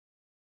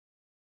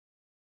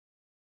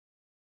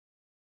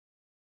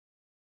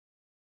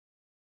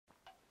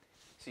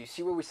So you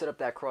see where we set up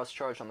that cross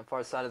charge on the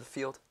far side of the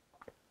field?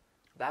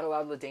 That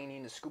allowed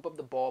LaDainian to scoop up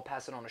the ball,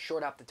 pass it on a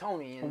short out to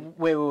Tony, and...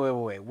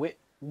 Wait.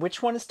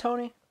 Which one is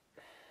Tony?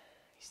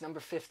 He's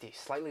number 50,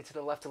 slightly to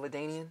the left of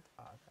LaDainian.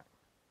 Oh, okay.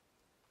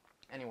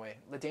 Anyway,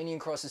 LaDainian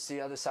crosses to the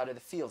other side of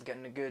the field,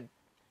 getting a good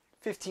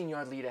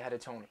 15-yard lead ahead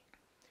of Tony.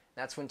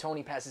 That's when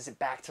Tony passes it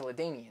back to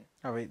LaDainian.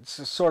 Oh, wait,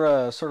 so sort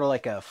of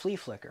like a flea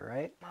flicker,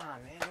 right? Come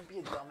on, man, don't be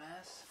a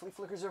dumbass. Flea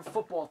flickers are a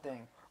football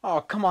thing. Oh,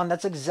 come on,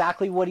 that's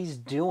exactly what he's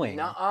doing.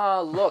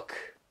 Nuh-uh, look.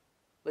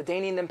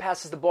 LaDainian then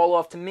passes the ball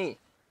off to me,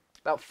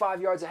 about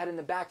 5 yards ahead in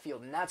the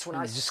backfield, and that's when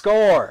I...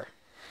 Score!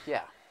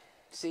 Yeah.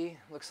 See?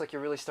 Looks like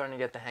you're really starting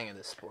to get the hang of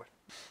this sport.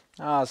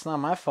 Oh, it's not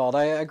my fault.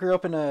 I grew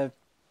up in a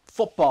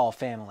football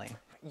family.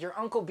 Your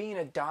uncle being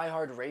a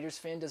diehard Raiders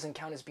fan doesn't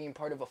count as being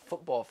part of a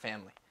football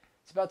family.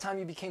 It's about time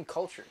you became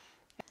cultured.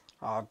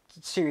 Oh,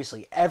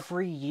 seriously,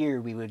 every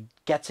year we would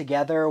get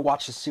together,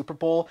 watch the Super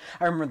Bowl.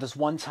 I remember this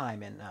one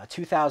time in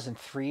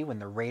 2003 when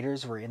the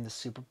Raiders were in the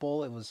Super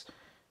Bowl. It was...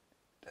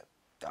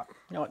 you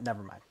know what?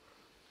 Never mind.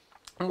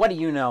 What do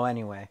you know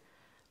anyway?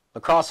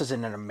 Lacrosse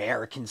isn't an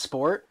American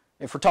sport.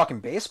 If we're talking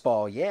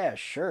baseball, yeah,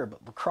 sure,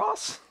 but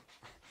lacrosse?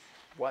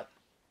 What?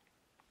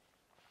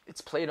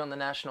 It's played on the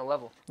national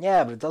level.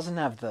 Yeah, but it doesn't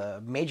have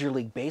the Major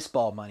League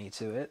Baseball money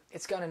to it.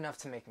 It's got enough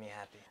to make me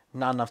happy.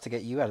 Not enough to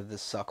get you out of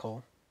this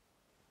suckhole.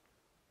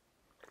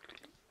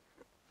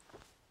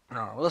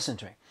 No, listen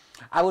to me.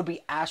 I would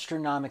be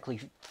astronomically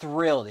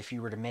thrilled if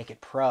you were to make it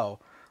pro,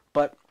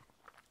 but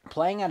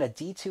playing at a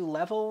D2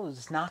 level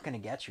is not going to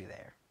get you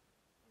there.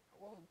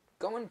 Well,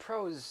 going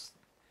pro is...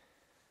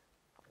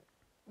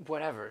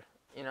 whatever.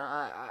 You know,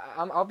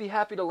 I'll be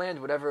happy to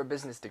land whatever a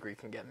business degree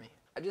can get me.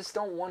 I just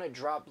don't want to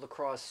drop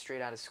lacrosse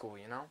straight out of school,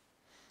 you know?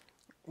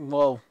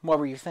 Well, what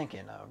were you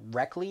thinking? A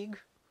rec league?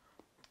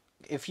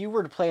 If you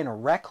were to play in a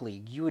rec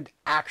league, you would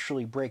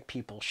actually break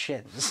people's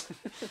shins.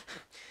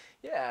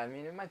 Yeah, I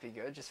mean, it might be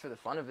good just for the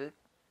fun of it.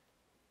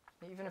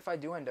 Even if I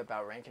do end up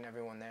outranking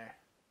everyone there.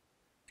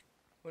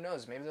 Who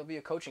knows, maybe there'll be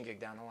a coaching gig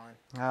down the line.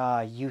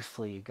 Ah, youth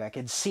league. I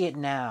can see it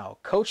now.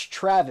 Coach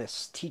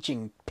Travis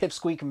teaching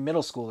pipsqueak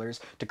middle schoolers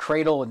to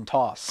cradle and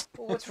toss.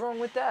 Well, what's wrong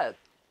with that?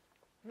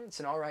 It's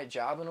an alright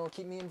job and it'll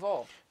keep me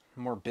involved.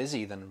 More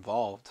busy than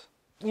involved.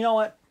 You know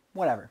what?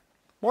 Whatever.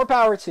 More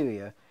power to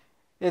you.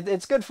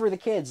 It's good for the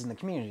kids and the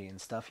community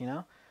and stuff, you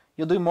know?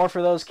 You'll do more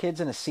for those kids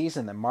in a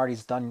season than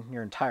Marty's done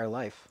your entire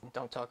life.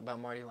 Don't talk about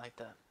Marty like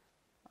that.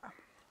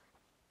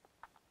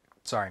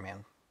 Sorry,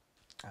 man.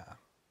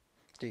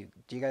 Do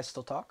you guys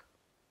still talk?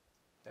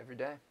 Every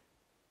day.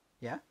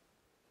 Yeah?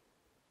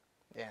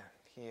 Yeah,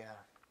 he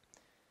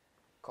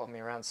called me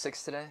around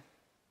 6 today.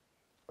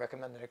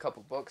 Recommended a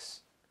couple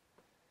books.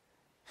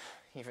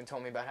 He even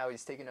told me about how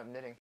he's taking up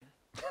knitting.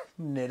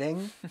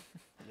 Knitting?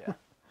 Yeah.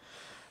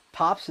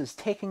 Pops is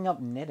taking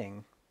up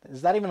knitting.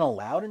 Is that even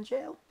allowed in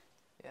jail?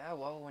 Yeah,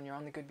 well, when you're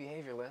on the good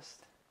behavior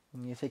list.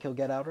 You think he'll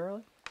get out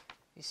early?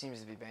 He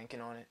seems to be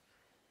banking on it.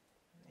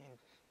 I mean,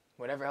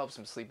 whatever helps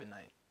him sleep at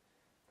night.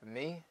 But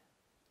me,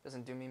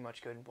 doesn't do me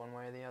much good one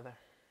way or the other.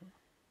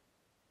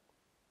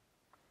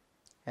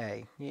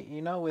 Hey,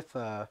 you know, with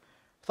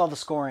all the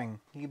scoring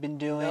you've been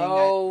doing...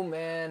 No,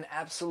 man,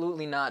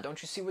 absolutely not.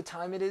 Don't you see what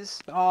time it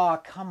is? Oh,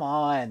 come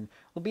on.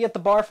 We'll be at the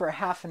bar for a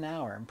half an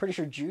hour. I'm pretty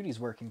sure Judy's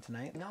working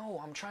tonight. No,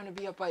 I'm trying to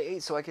be up by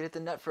 8 so I can hit the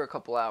net for a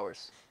couple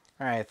hours.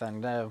 All right,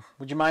 then.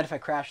 Would you mind if I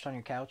crashed on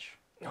your couch?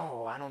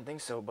 No, I don't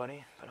think so,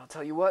 buddy. But I'll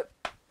tell you what,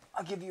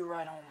 I'll give you a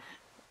ride home.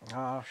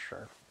 Oh,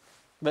 sure.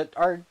 But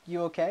are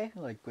you okay?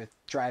 Like, with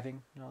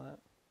driving and all that?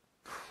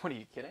 What, are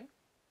you kidding?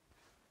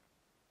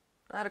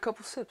 I had a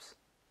couple sips.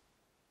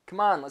 Come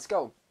on, let's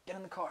go. Get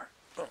in the car.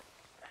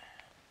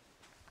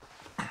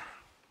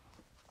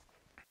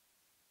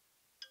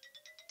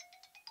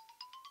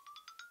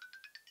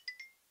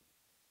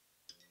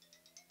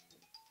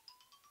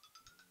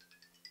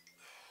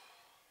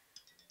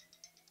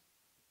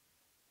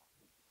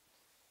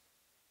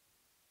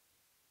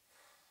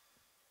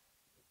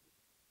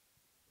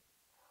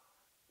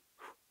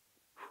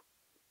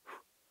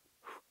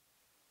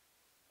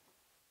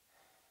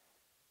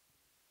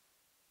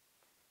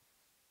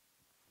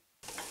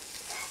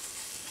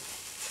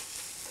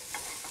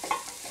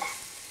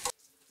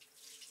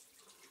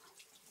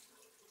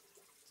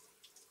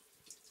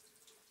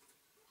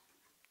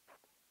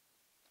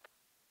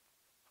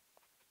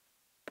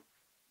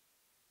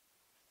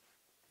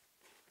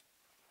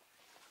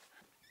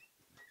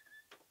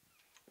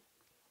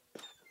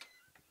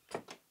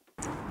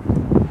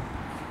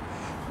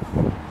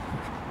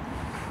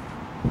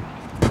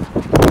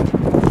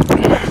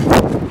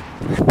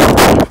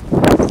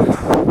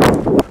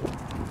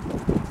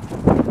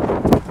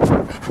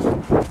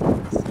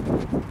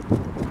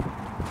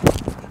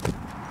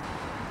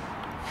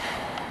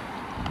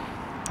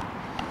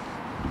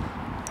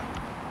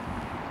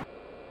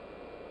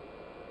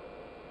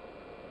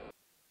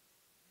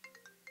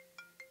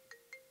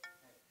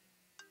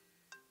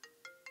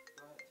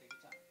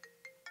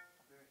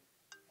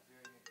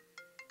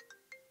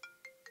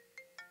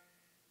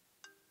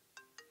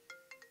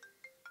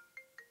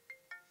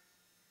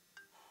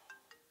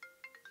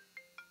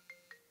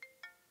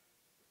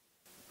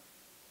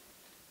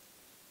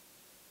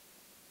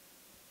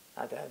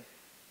 Hi, Dad.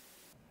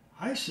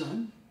 Hi,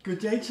 son. Good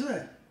day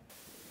today.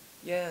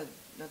 Yeah,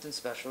 nothing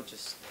special.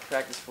 Just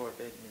practice for a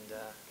bit and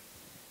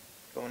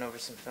going over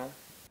some film.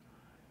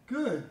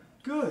 Good,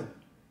 good.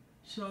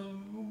 So,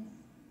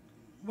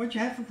 what'd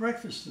you have for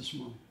breakfast this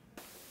morning?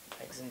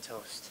 Eggs and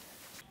toast.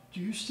 Do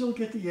you still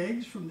get the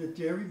eggs from the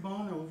dairy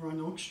barn over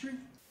on Oak Street?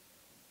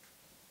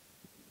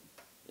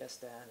 Yes,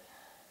 Dad.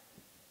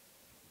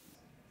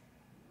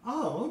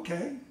 Oh,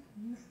 okay.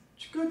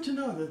 It's good to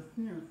know that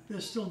they're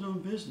still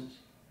doing business.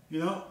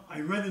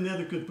 I read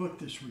another good book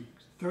this week,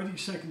 30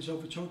 Seconds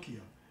Over Tokyo.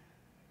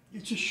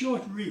 It's a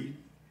short read,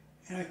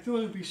 and I thought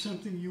it'd be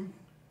something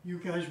you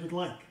guys would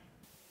like.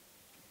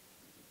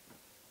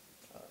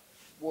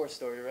 War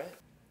story, right?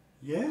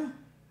 Yeah?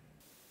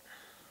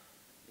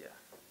 Yeah.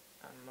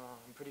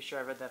 I'm pretty sure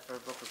I read that for a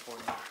book report.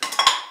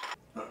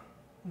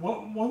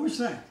 What was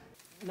that?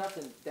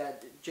 Nothing,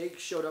 Dad. Jake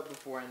showed up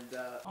before and,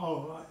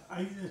 Oh,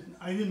 I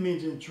didn't mean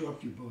to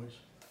interrupt you, boys.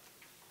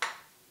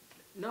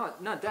 No,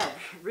 not Dad.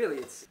 Really,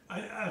 it's...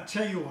 I'll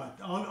tell you what,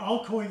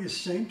 I'll call you the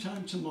same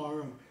time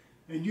tomorrow,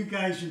 and you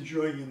guys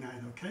enjoy your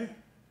night, okay?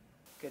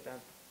 Good,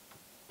 Dad.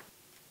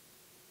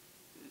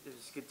 It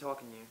was good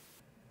talking to you.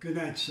 Good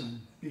night, son.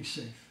 Be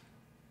safe.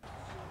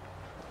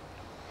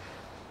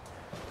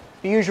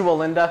 The usual,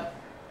 Linda.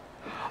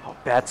 Oh,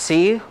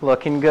 Betsy,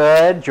 looking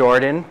good.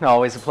 Jordan,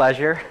 always a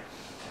pleasure.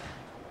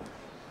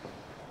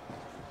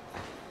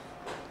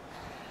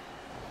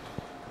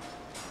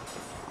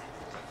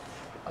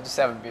 I'll just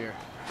have a beer.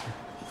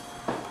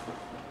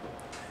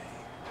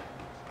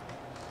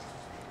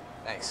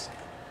 Thanks.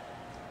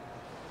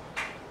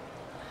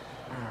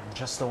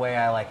 Just the way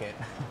I like it.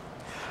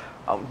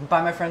 Oh,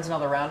 buy my friends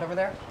another round over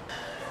there?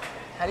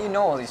 How do you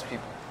know all these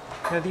people?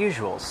 They're the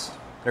usuals.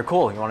 They're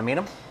cool. You want to meet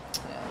them?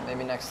 Yeah,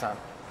 maybe next time.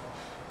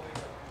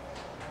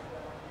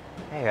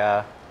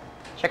 Hey,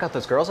 check out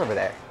those girls over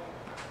there.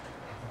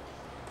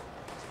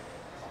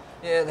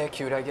 Yeah, they're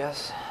cute, I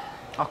guess.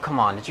 Oh, come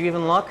on. Did you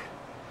even look?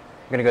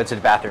 I'm gonna go to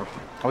the bathroom.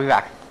 I'll be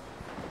back.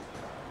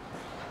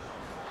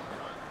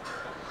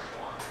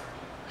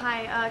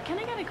 Hi, can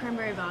I get a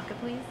cranberry vodka,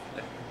 please?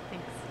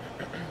 Thanks.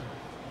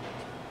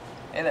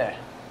 Hey there.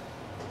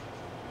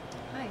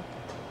 Hi.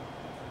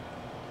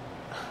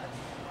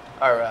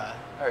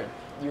 Are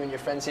you and your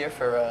friends here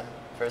for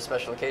a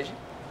special occasion?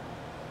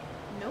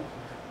 Nope.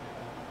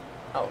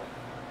 Oh.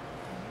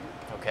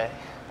 Okay.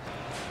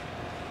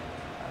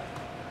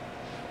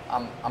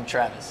 I'm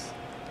Travis.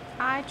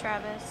 Hi,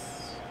 Travis.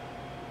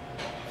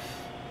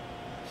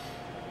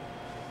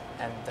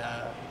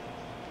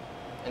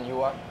 And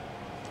you are?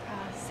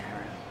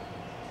 Sarah.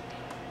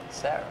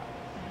 Sarah.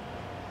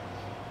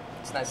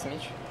 It's nice to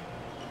meet you.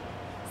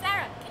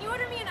 Sarah, can you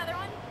order me another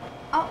one?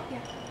 Oh, yeah.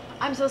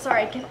 I'm so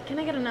sorry. Can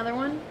I get another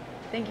one?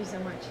 Thank you so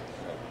much.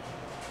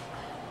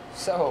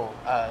 So,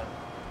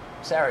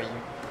 Sarah,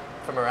 you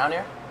from around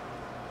here?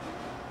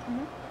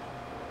 Mm-hmm.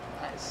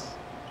 Nice.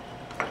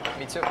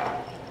 Me too.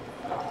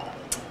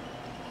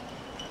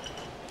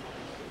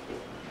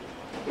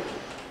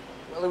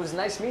 Well, it was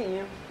nice meeting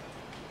you.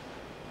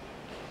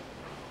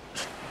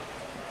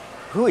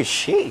 Who is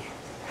she?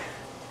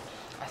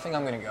 I think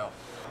I'm gonna go.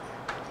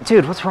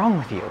 Dude, what's wrong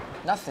with you?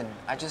 Nothing.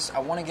 I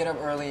want to get up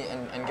early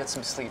and get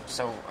some sleep.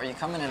 So, are you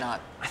coming or not?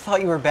 I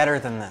thought you were better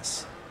than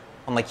this.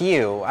 Unlike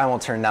you, I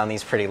won't turn down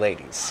these pretty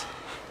ladies.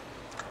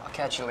 I'll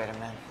catch you later,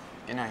 man.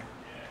 Good night.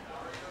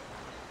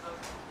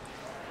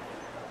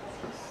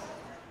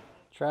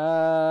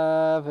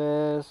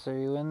 Travis, are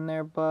you in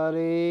there,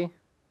 buddy?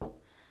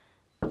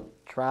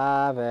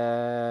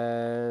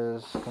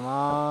 Travis, come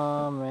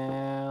on,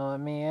 man, let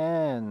me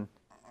in.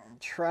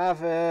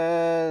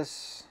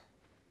 Travis.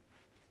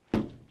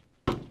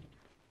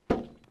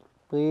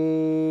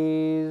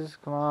 Please,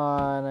 come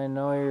on, I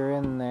know you're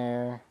in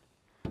there.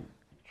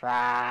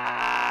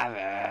 Travis.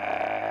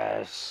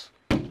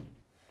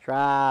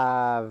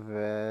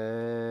 Travis.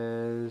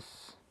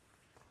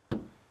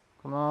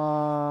 Come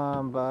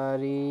on,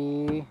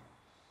 buddy.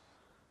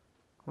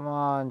 Come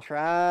on,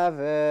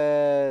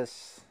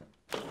 Travis.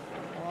 Come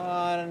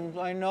on,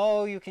 I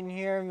know you can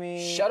hear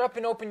me. Shut up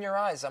and open your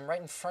eyes. I'm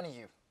right in front of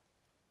you.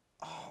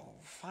 Oh,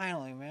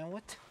 finally, man.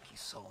 What took you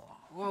so long?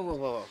 Whoa, whoa,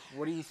 whoa.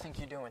 What do you think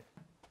you're doing?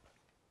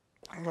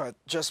 But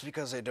just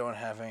because I don't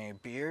have any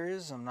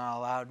beers, I'm not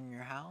allowed in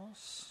your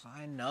house?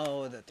 I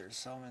know that there's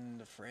some in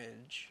the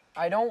fridge.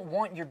 I don't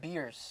want your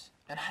beers,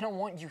 and I don't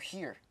want you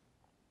here.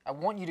 I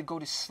want you to go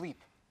to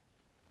sleep.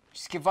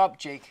 Just give up,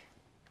 Jake.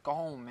 Go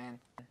home, man.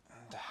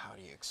 And how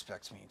do you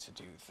expect me to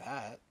do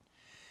that?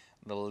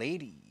 The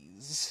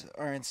ladies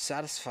aren't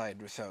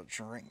satisfied without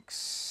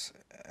drinks,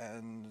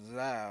 and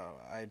now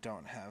I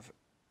don't have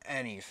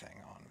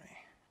anything on me.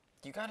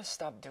 You gotta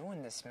stop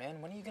doing this,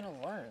 man. When are you gonna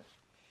learn?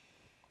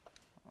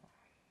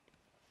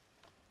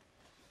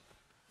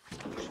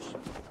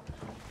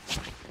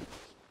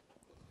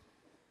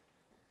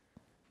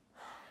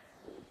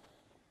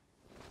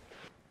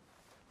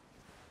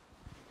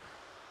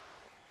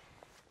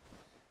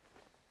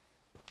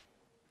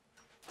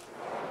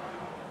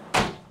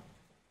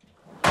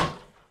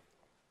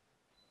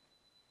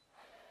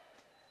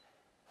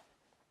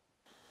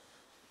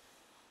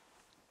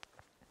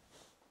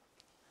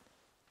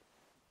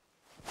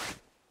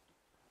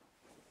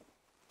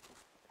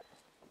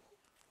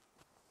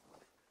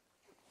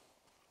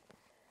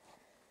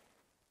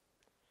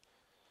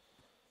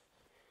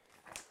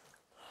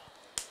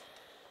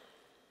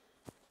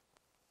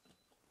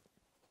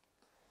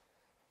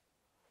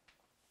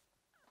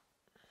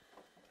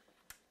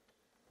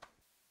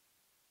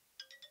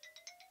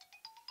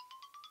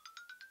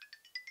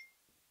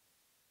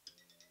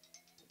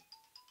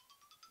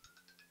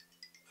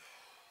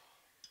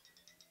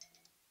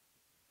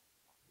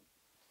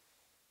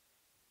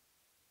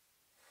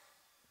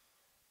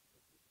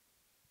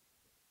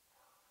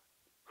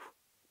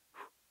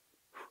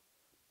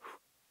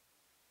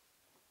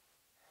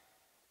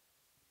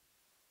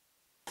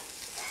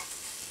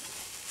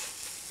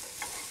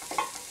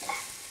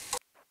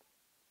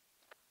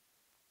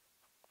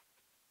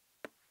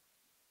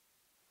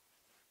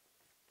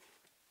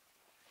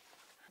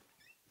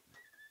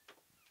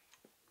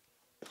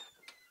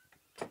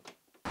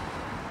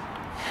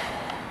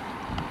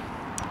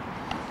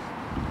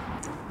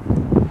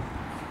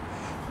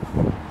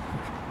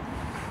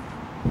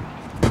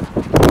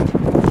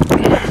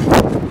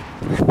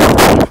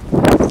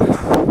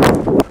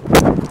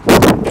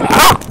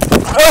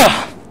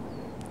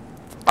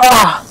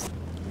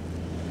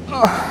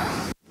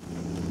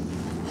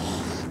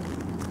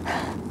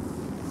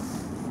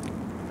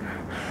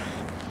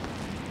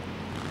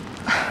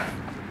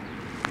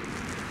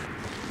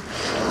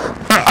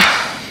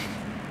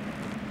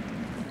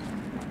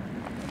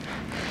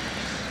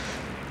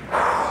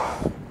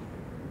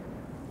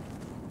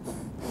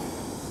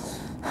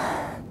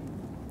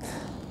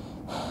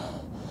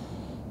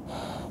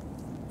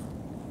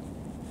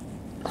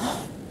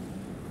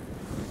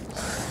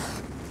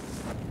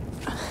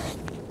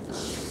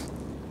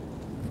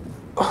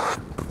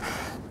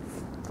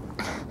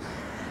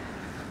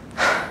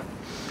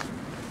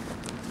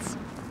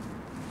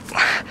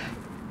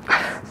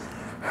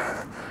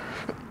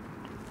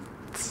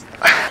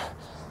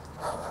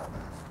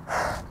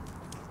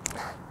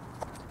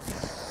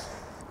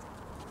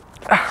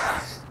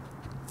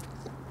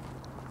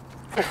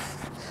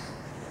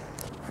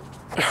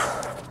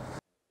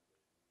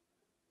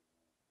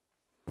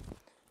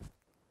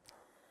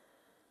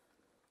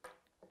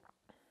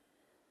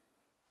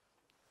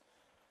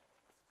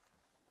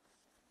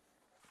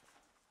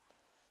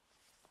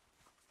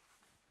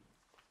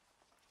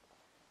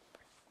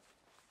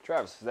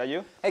 Travis, is that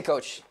you? Hey,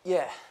 Coach.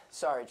 Yeah,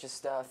 sorry,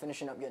 just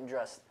finishing up getting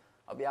dressed.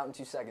 I'll be out in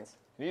 2 seconds.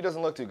 He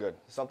doesn't look too good.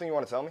 Something you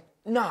want to tell me?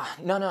 No,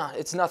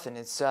 it's nothing.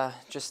 It's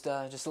just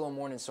a little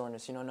morning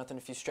soreness, you know, nothing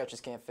a few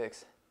stretches can't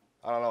fix.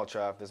 I don't know,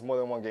 Trav. There's more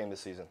than one game this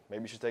season.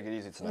 Maybe you should take it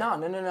easy tonight.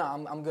 No,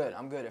 I'm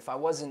good. If I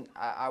wasn't,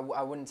 I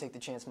wouldn't take the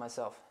chance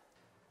myself.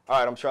 All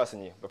right, I'm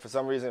trusting you. But for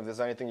some reason, if there's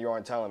anything you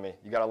aren't telling me,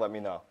 you got to let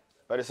me know.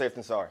 Better safe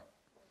than sorry.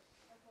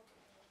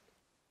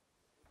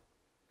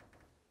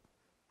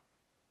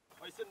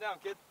 Why are you sitting down,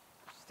 kid?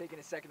 Just taking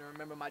a second to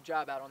remember my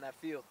job out on that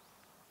field.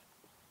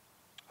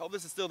 Hope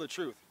this is still the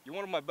truth. You're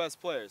one of my best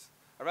players.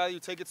 I'd rather you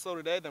take it slow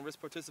today than risk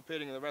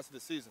participating in the rest of the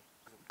season.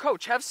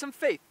 Coach, have some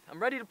faith.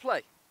 I'm ready to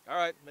play. All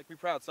right, make me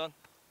proud, son.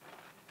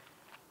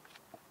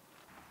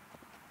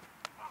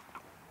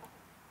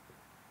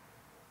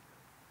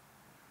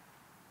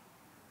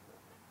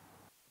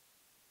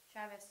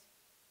 Travis.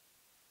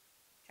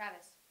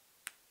 Travis.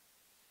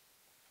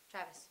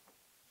 Travis.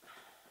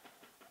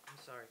 I'm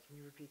sorry, can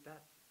you repeat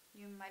that?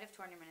 You might have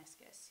torn your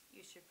meniscus.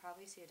 You should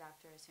probably see a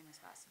doctor as soon as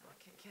possible.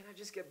 Can't I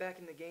just get back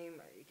in the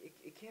game?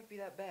 It can't be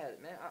that bad,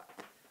 man.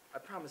 I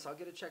promise, I'll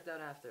get it checked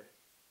out after.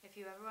 If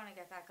you ever want to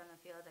get back on the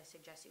field, I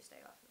suggest you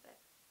stay off of it.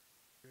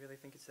 You really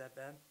think it's that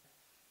bad?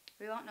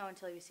 We won't know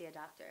until you see a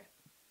doctor.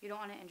 You don't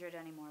want to injure it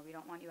anymore. We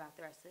don't want you out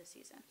the rest of the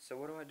season. So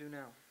what do I do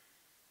now?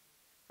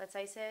 Let's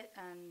ice it,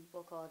 and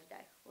we'll call it a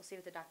day. We'll see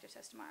what the doctor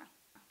says tomorrow.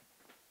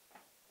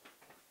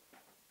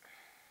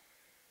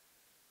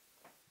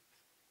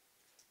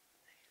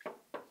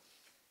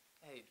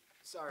 Hey,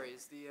 sorry,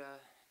 is the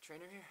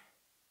trainer here?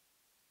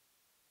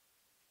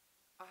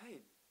 Hey,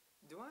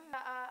 do I?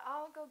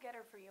 I'll go get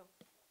her for you.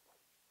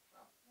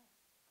 Oh,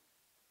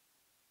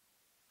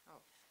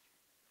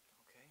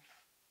 okay.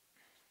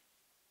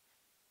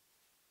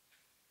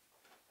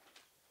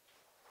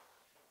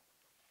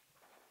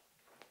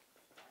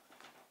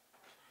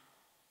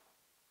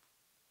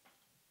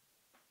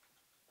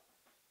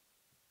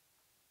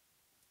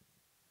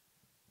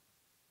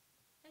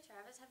 Hey,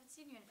 Travis, haven't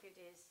seen you in a few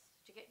days.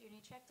 Did you get your knee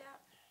checked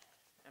out?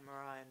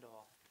 MRI and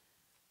all.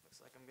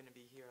 Looks like I'm gonna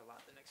be here a lot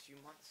the next few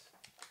months.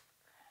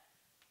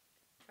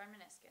 Torn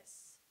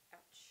meniscus.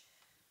 Ouch.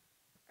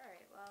 All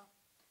right, well,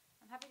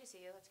 I'm happy to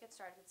see you. Let's get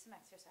started with some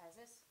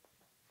exercises.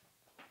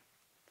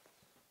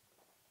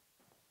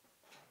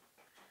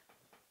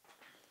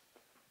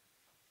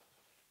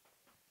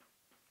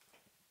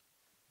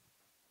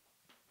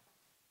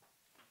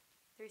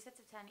 Three sets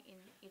of 10 in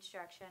each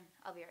direction.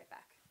 I'll be right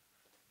back.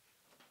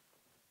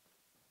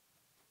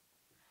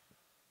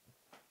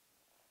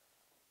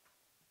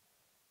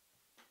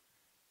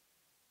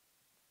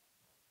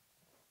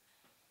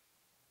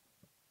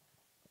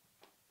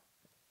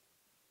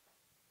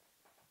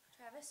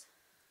 Travis,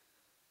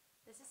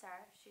 this is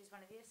Sarah. She's one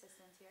of the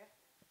assistants here.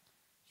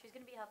 She's going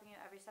to be helping you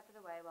every step of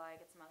the way while I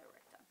get some other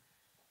work done.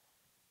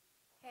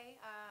 Hey,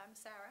 I'm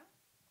Sarah.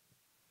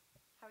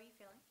 How are you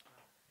feeling?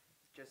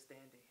 Just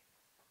dandy.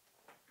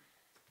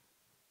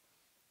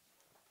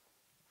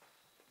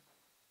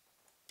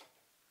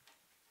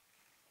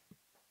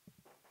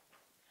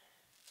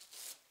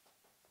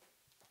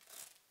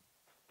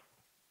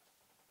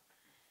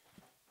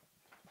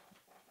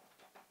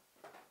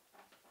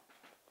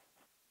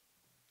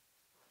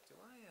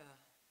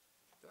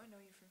 Do I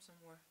know you from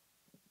somewhere?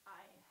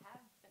 I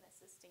have been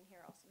assisting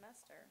here all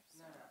semester.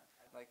 So. No.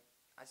 Like,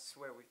 I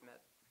swear we've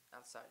met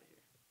outside of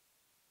here.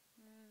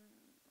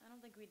 I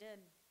don't think we did.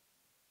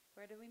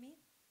 Where did we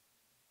meet?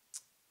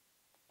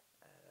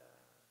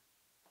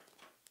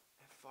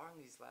 At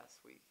Farley's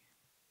last week.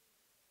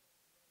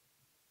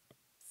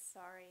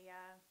 Sorry,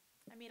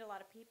 I meet a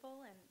lot of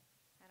people and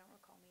I don't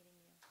recall meeting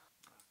you.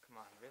 Oh, come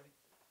on, really?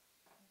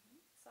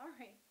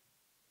 Sorry.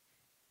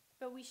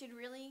 But we should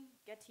really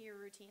get to your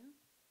routine.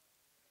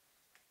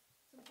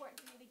 It's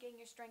important for you to gain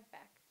your strength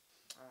back.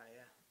 Oh,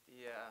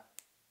 yeah.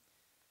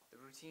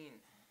 The routine.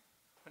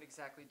 What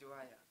exactly do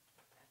I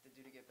have to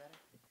do to get better?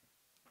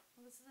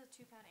 Well, this is a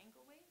 2-pound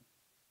ankle weight.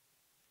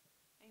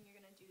 And you're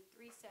going to do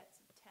 3 sets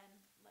of 10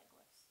 leg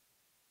lifts.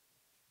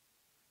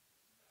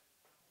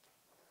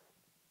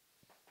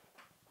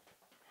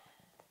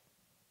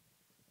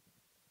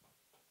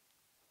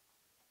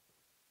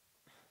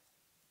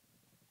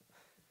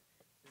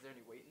 Is there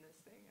any weight in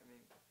this thing? I mean,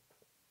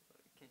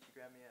 can't you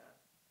grab me a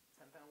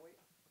 10-pound weight?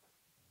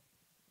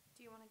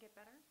 Do you want to get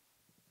better?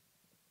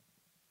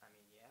 I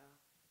mean, yeah.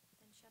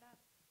 Then shut up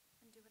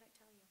and do what I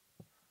tell you.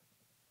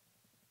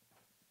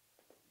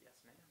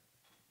 Yes, ma'am.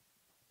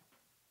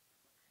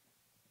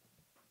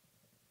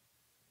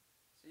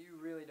 So you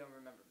really don't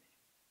remember me?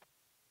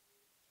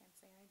 Can't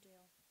say I do.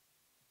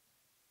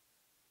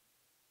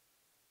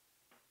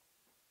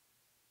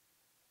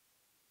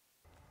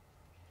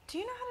 Do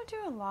you know how to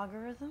do a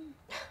logarithm?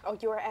 Oh,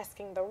 you are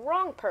asking the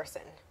wrong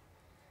person.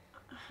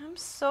 I'm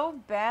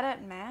so bad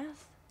at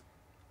math.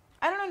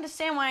 I don't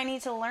understand why I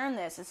need to learn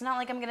this. It's not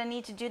like I'm gonna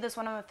need to do this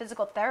when I'm a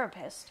physical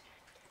therapist.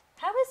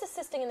 How is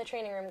assisting in the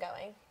training room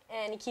going?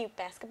 Any cute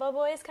basketball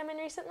boys come in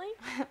recently?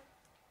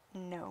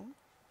 No.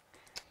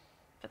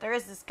 But there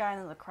is this guy in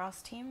the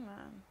lacrosse team.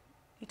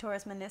 He tore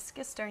his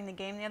meniscus during the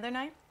game the other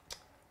night.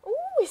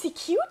 Is he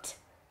cute?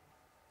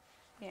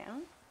 Yeah,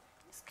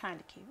 he's kind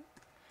of cute.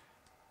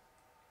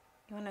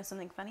 You want to know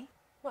something funny?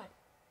 What?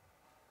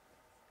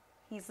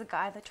 He's the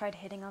guy that tried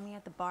hitting on me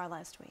at the bar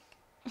last week.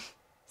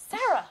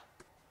 Sarah!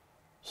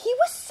 He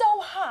was so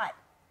hot.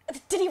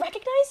 Did he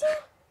recognize you?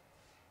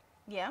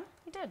 Yeah,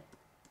 he did.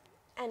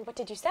 And what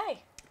did you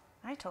say?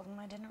 I told him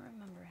I didn't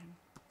remember him.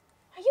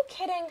 Are you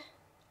kidding?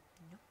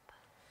 Nope.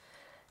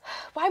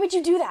 Why would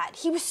you do that?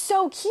 He was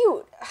so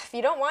cute. If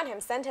you don't want him,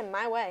 send him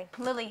my way.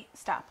 Lily,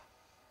 stop.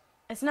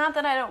 It's not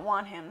that I don't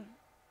want him.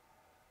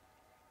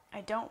 I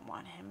don't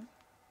want him.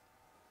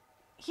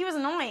 He was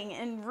annoying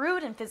and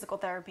rude in physical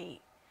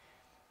therapy.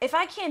 If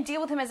I can't deal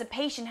with him as a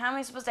patient, how am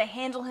I supposed to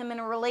handle him in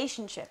a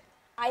relationship?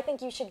 I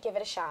think you should give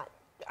it a shot.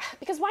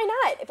 Because why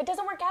not? If it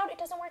doesn't work out, it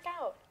doesn't work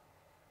out.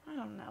 I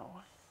don't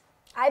know.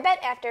 I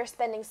bet after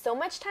spending so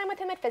much time with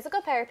him at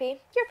physical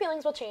therapy, your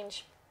feelings will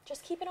change.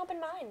 Just keep an open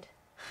mind.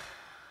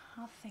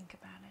 I'll think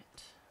about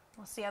it.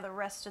 We'll see how the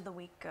rest of the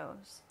week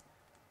goes.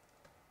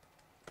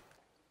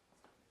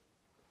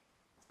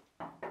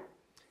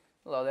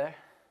 Hello there.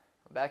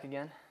 We're back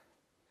again.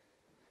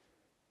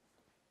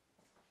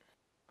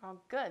 Oh,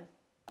 good.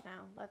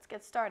 Now, let's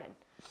get started.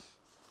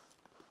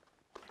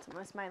 It's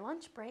almost my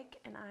lunch break,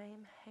 and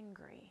I'm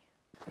hangry.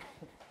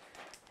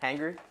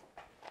 Hangry?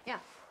 Yeah,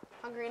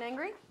 hungry and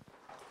angry.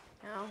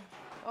 Now,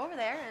 go over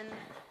there and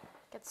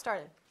get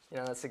started. You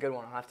know, that's a good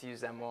one. I'll have to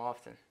use that more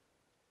often.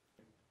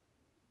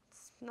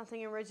 It's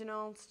nothing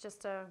original. It's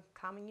just a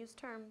common used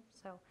term.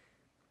 So,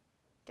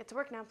 get to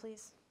work now,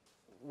 please.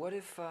 What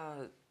if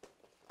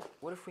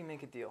we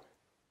make a deal?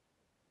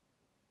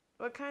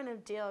 What kind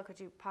of deal could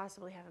you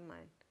possibly have in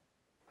mind?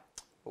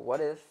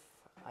 What if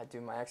I do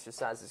my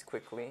exercises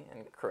quickly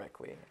and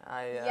correctly?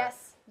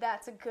 Yes,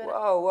 that's a good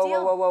whoa,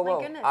 deal. whoa.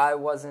 My goodness. I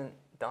wasn't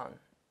done.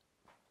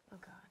 Oh,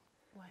 God.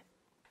 What?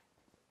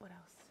 What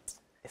else?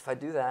 If I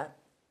do that,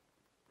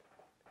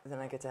 then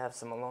I get to have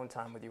some alone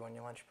time with you on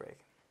your lunch break.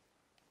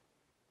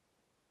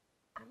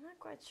 I'm not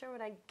quite sure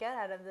what I get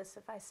out of this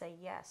if I say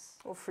yes.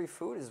 Well, free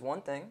food is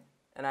one thing,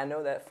 and I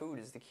know that food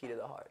is the key to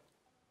the heart.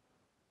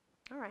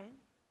 All right.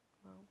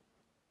 Well,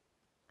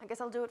 I guess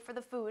I'll do it for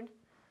the food.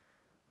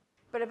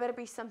 But it better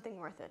be something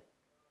worth it.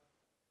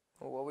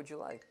 Well, what would you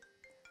like?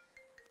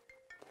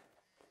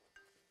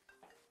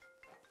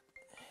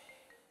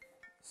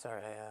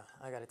 Sorry,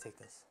 I gotta take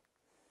this.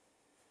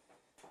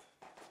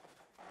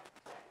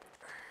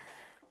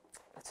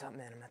 What's up,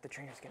 man? I'm at the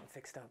trainer's getting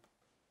fixed up.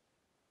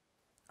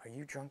 Are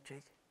you drunk,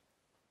 Jake?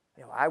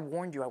 Yo, I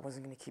warned you I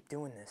wasn't gonna keep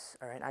doing this,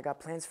 all right? I got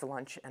plans for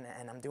lunch, and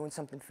I'm doing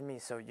something for me,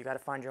 so you gotta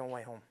find your own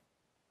way home.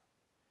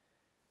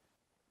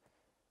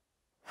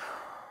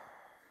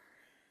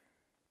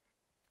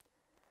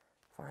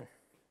 Fine.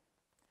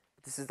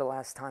 But this is the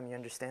last time, you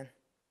understand?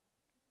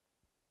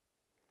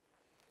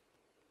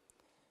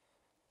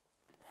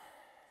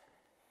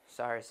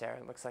 Sorry, Sarah.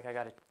 It looks like I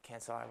gotta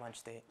cancel our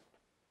lunch date.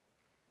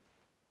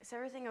 Is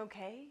everything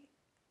okay?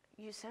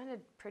 You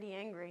sounded pretty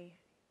angry.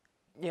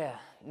 Yeah,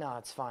 no,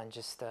 it's fine.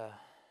 Just,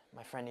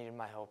 my friend needed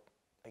my help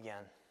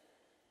again.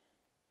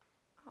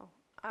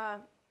 Oh,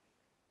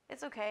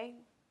 it's okay.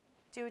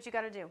 Do what you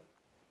gotta do.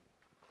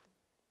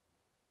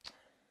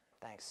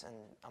 Thanks, and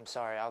I'm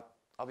sorry.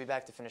 I'll be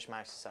back to finish my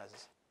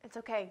exercises. It's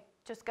okay.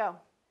 Just go.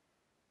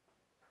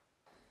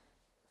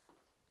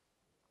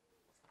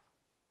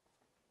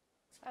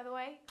 By the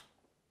way,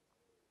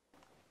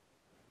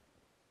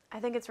 I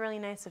think it's really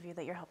nice of you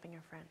that you're helping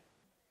your friend.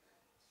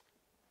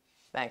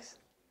 Thanks.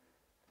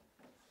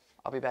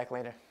 I'll be back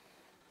later.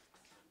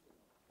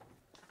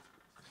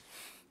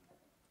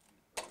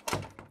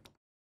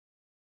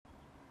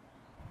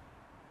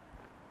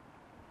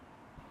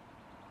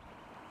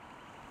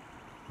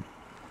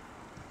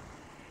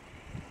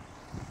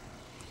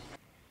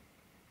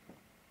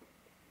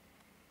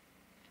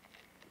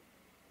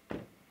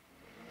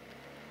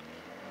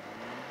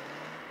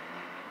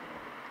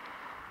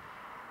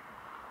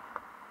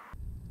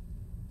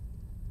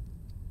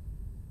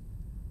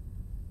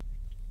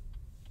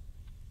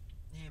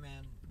 Hey,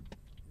 man.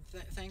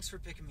 Thanks for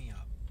picking me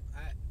up.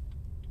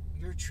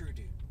 You're a true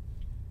dude.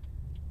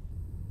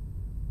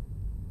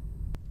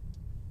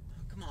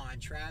 Oh, come on,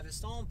 Travis.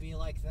 Don't be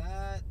like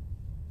that.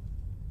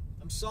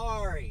 I'm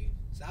sorry.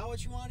 Is that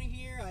what you want to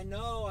hear? I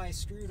know I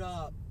screwed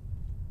up.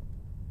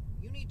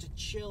 You need to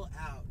chill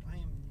out. I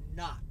am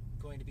not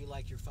going to be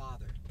like your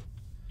father.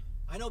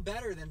 I know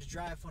better than to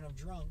drive when I'm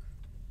drunk.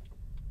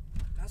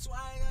 That's why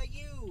I got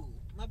you,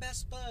 my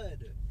best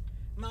bud.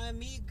 My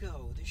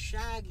amigo, the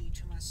Shaggy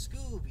to my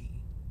Scooby.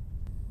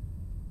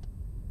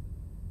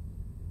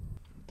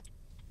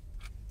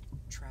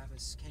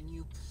 Travis, can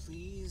you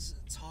please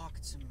talk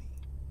to me?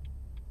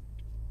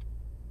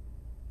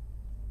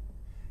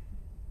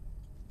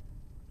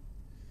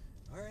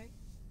 Alright,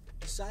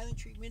 silent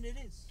treatment it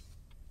is.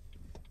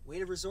 Way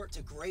to resort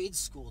to grade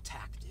school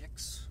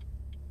tactics.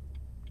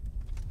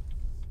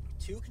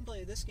 Two can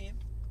play this game.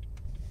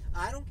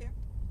 I don't care.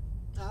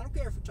 I don't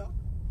care if we talk.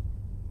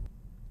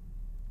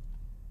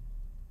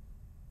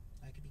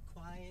 I could be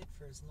quiet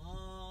for as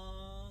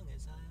long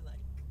as I like.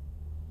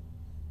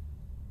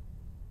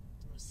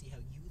 I'm gonna to see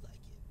how you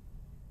like it.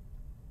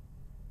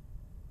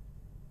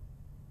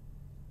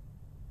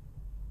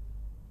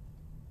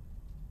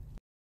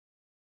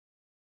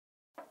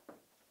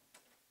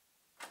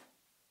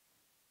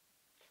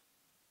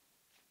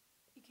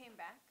 You came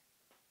back?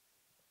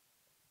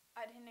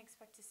 I didn't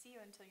expect to see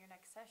you until your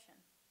next session.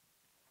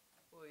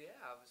 Well, yeah,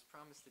 I was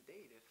promised a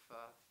date if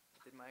I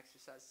did my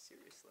exercises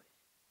seriously.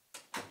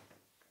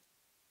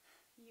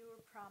 You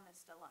were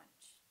promised a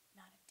lunch,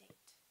 not a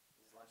date.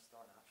 Is lunch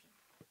still an option?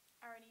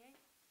 I already ate.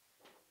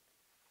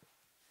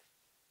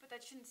 But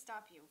that shouldn't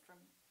stop you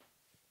from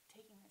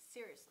taking this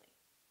seriously.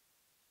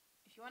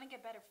 If you want to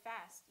get better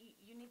fast,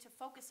 you need to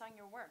focus on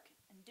your work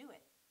and do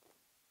it.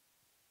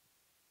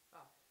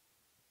 Oh.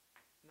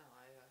 No,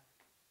 I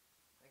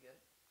get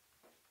it.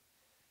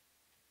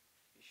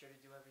 Be sure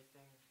to do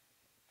everything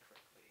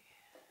correctly.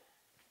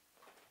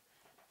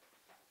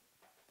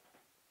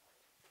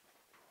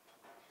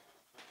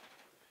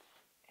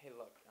 Hey,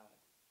 look,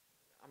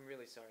 I'm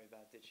really sorry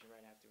about ditching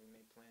right after we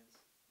made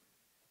plans.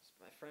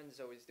 My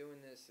friend's always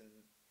doing this, and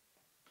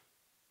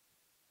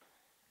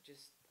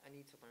I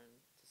need to learn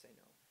to say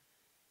no.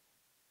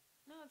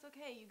 No, it's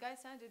okay. You guys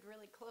sounded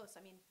really close.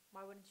 I mean,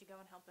 why wouldn't you go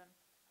and help him?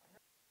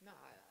 No,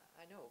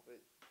 I know, but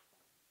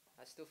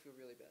I still feel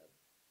really bad.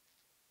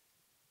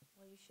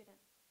 Well, you shouldn't.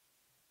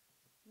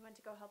 You went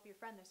to go help your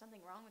friend. There's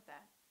something wrong with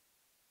that.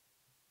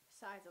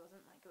 Besides, it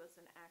wasn't like it was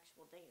an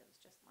actual date. It was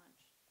just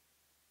lunch.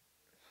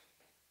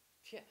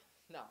 Yeah,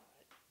 no,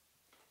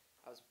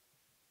 I was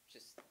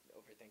just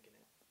overthinking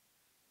it.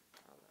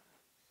 I'll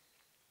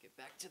get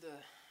back to the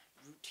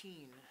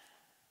routine.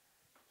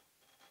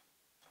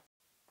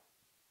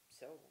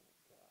 So,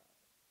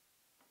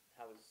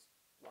 how was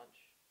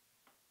lunch?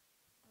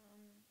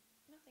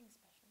 Nothing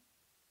special.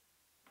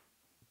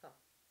 Huh.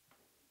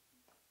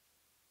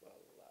 Well,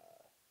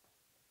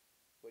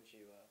 what'd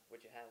you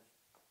have?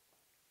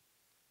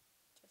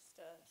 Just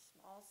a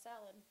small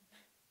salad.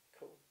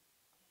 Cool.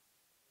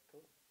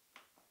 Cool.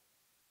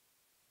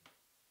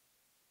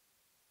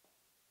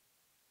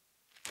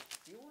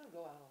 Do you want to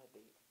go out on a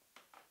date?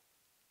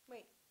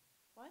 Wait,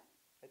 what?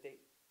 A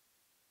date?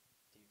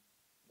 Do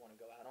you want to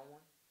go out on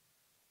one?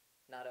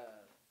 Not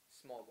a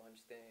small lunch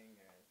thing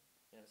or,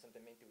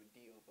 something made through a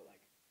deal, but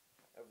like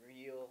a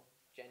real,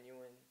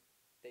 genuine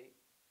date?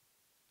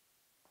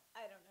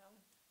 I don't know.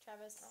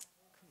 Travis? Oh,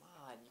 come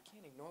on, you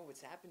can't ignore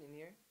what's happening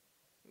here.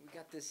 We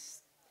got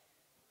this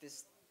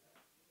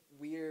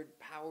weird,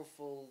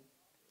 powerful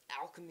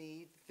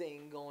alchemy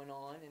thing going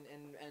on,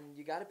 and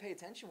you gotta pay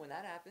attention when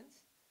that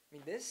happens. I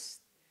mean, this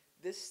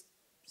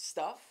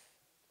stuff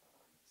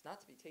is not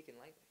to be taken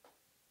lightly.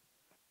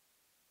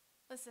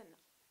 Listen,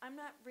 I'm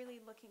not really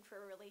looking for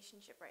a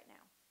relationship right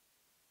now.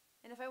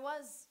 And if I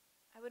was,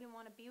 I wouldn't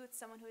want to be with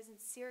someone who isn't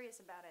serious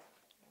about it.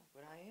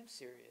 But I am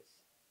serious.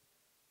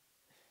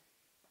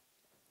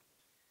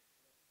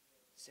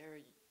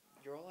 Sarah,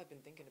 you're all I've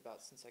been thinking about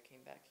since I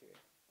came back here.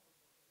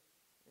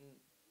 And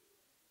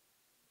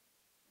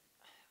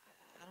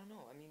I don't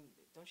know, I mean,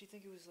 don't you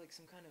think it was like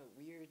some kind of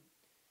weird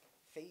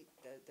fate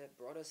that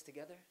brought us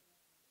together?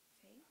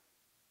 Fate?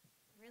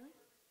 Really?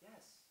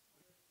 Yes,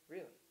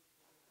 really.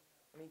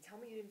 I mean,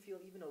 tell me you didn't feel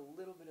even a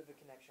little bit of a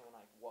connection when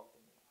I walked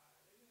in here.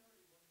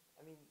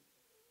 I mean,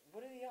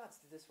 what are the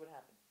odds that this would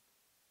happen?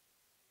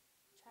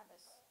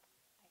 Travis,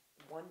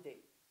 One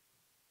date.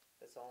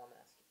 That's all I'm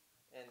asking.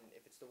 And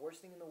if it's the worst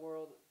thing in the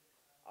world,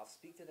 I'll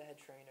speak to the head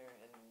trainer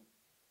and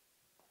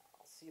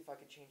I'll see if I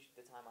could change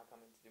the time I come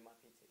in to do my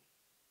PT.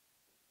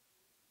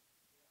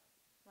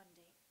 One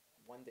date.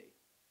 One date.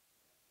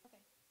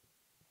 Okay,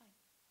 fine.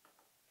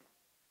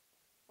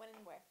 When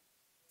and where?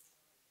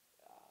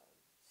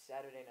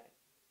 Saturday night.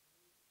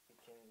 We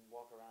can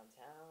walk around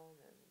town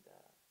and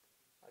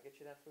I'll get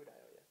you that food I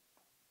owe you.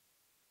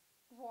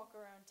 Walk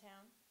around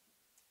town.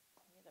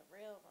 You're the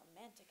real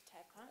romantic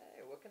type, huh?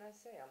 Hey, what can I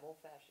say? I'm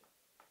old-fashioned.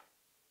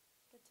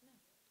 Good to know.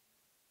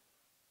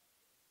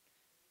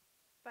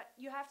 But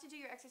you have to do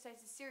your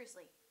exercises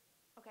seriously,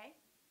 okay?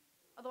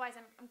 Otherwise,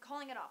 I'm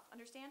calling it off,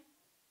 understand?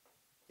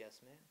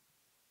 Yes, ma'am.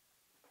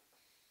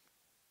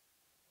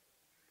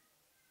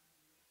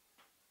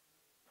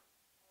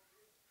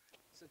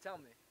 So tell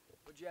me,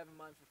 what'd you have in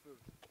mind for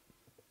food?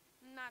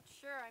 Not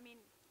sure. I mean,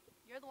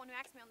 you're the one who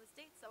asked me on this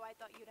date, so I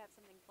thought you'd have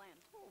something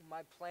planned. Oh,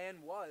 my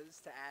plan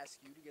was to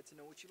ask you to get to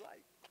know what you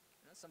like.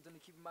 Something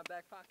to keep in my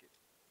back pocket.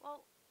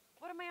 Well,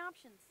 what are my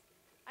options?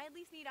 I at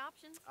least need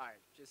options. All right,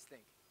 just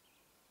think.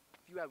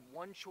 If you had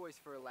one choice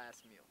for a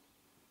last meal,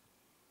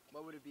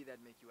 what would it be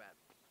that'd make you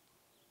happy?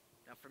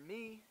 Now, for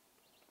me,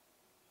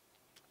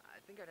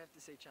 I think I'd have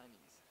to say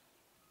Chinese.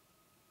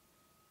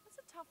 That's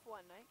a tough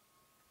one.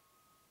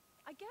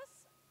 I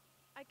guess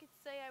I could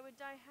say I would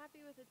die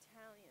happy with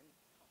Italian.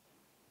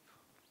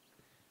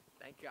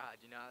 Thank God,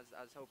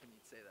 I was hoping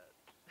you'd say that.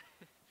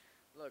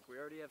 Look, we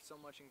already have so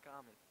much in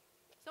common.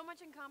 So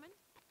much in common?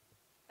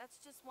 That's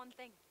just one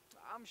thing.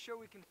 I'm sure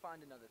we can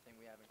find another thing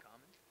we have in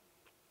common.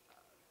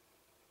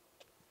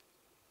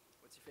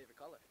 What's your favorite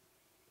color?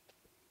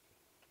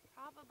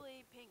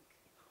 Probably pink.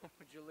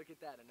 Would you look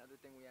at that, another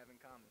thing we have in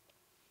common.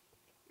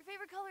 Your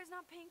favorite color is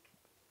not pink?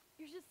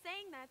 You're just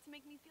saying that to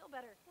make me feel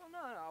better. Well,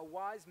 no, no. A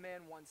wise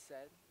man once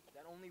said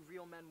that only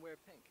real men wear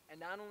pink. And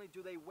not only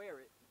do they wear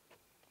it,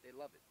 they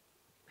love it.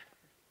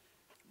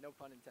 No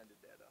pun intended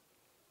there, though.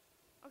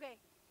 Okay,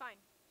 fine.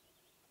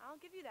 I'll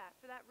give you that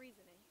for that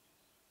reasoning.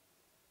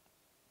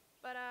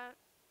 But,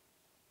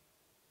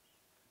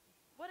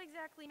 what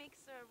exactly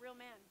makes a real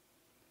man?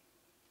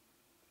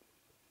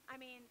 I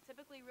mean,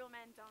 typically real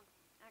men don't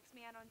ask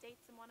me out on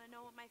dates and want to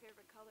know what my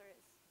favorite color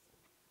is.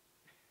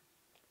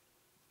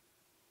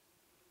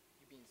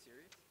 You being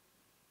serious?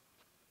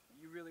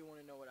 You really want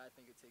to know what I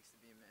think it takes to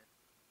be a man?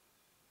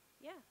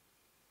 Yeah,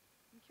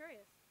 I'm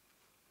curious.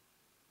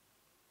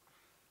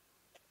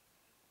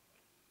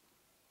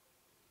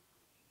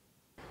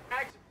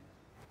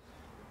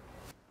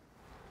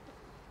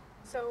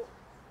 So,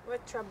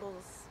 what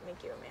troubles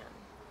make you a man?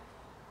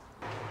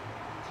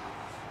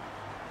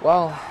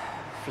 Well,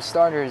 for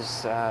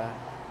starters,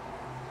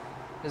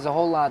 there's a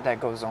whole lot that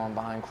goes on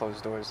behind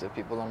closed doors that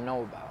people don't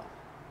know about.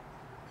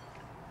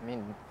 I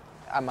mean,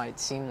 I might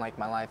seem like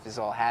my life is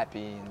all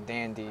happy and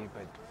dandy,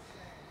 but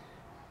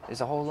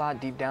there's a whole lot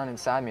deep down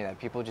inside me that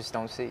people just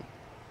don't see.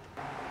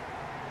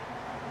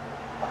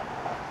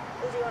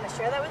 Would you want to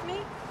share that with me?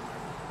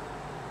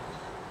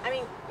 I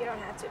mean, you don't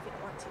have to if you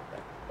don't want to, but...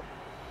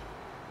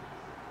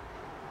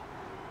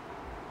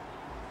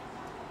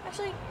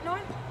 Actually, you know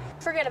what?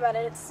 Forget about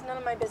it. It's none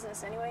of my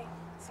business anyway,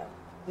 so...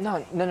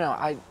 No,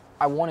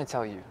 I want to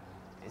tell you.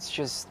 It's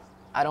just,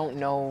 I don't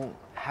know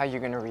how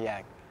you're gonna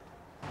react.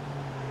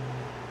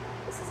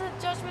 This is a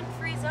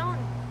judgment-free zone.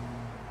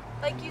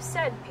 Like you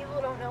said,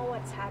 people don't know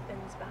what's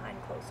happened behind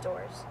closed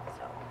doors,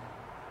 so...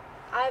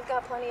 I've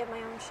got plenty of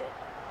my own shit.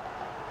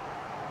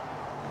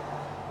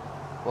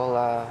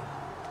 Well,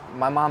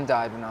 my mom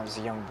died when I was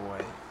a young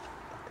boy.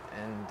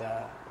 And,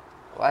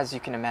 well, as you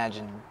can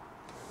imagine,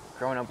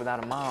 growing up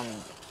without a mom,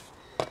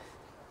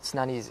 it's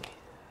not easy.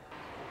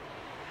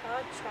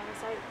 God,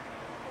 Travis, I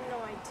have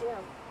no idea.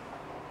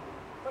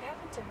 What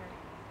happened to her?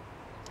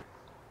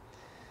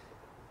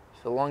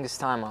 For the longest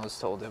time, I was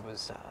told it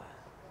was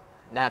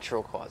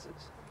natural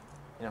causes.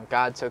 You know,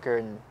 God took her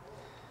and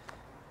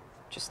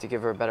just to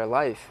give her a better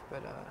life.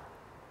 But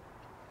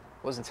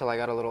it wasn't until I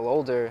got a little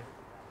older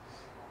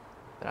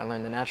that I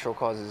learned the natural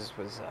causes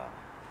was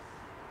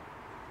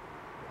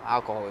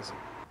alcoholism.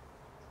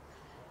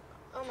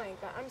 Oh my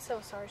God, I'm so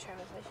sorry,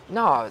 Travis.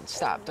 No,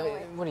 stop. know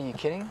it. What are you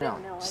kidding? I No,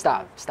 didn't know.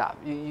 stop.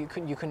 You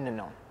couldn't have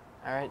known.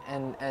 All right,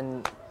 and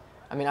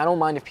I mean, I don't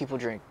mind if people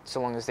drink so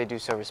long as they do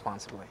so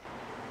responsibly.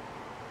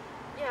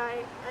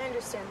 Yeah, I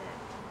understand that.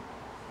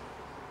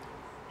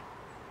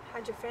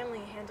 How'd your family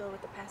handle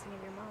with the passing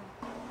of your mom?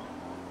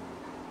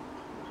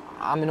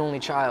 I'm an only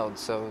child,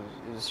 so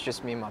it was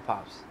just me and my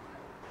pops.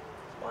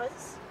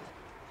 Was?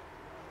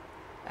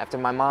 After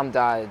my mom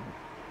died,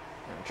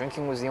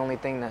 drinking was the only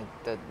thing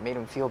that made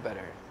him feel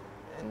better.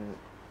 And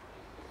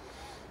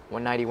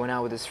one night he went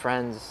out with his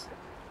friends,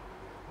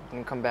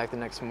 didn't come back the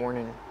next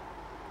morning.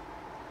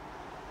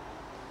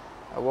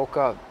 I woke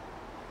up,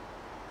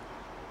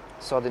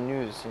 saw the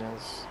news,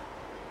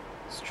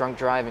 this drunk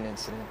driving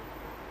incident.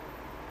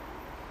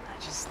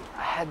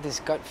 I had this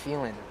gut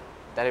feeling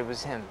that it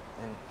was him,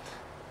 and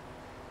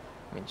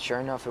I mean, sure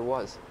enough, it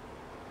was.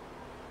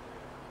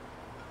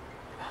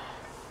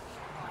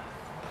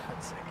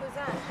 Who's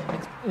that?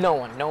 No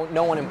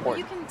one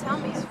important. You can tell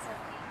me.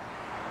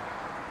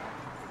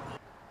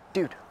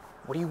 Dude,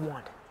 what do you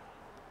want?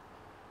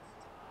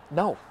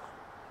 No,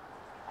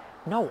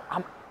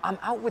 I'm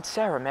out with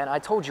Sarah, man. I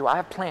told you, I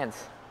have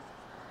plans.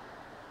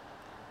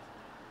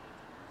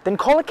 Then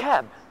call a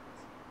cab.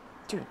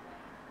 Dude.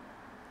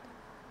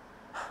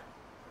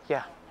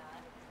 Yeah.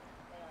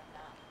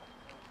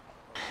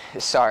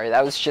 Sorry,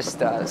 that was just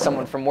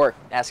someone from work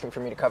asking for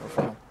me to cover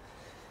for him.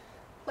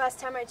 Last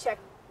time I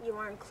checked, you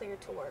aren't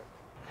cleared to work.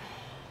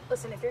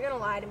 Listen, if you're gonna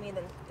lie to me,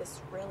 then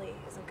this really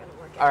isn't gonna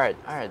work out.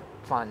 All right,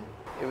 fine.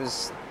 It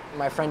was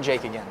my friend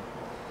Jake again.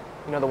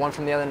 You know, the one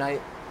from the other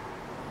night?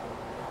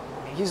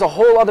 He's a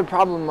whole other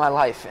problem in my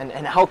life, and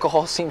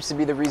alcohol seems to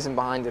be the reason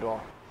behind it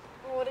all.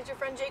 Well, what did your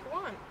friend Jake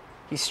want?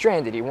 He's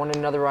stranded. He wanted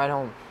another ride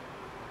home.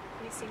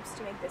 He seems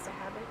to make this a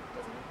habit,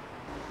 doesn't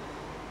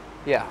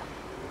he? Yeah.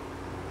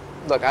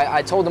 Look,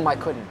 I told him I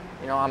couldn't.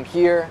 I'm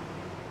here,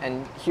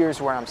 and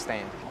here's where I'm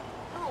staying.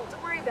 Oh,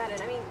 don't worry about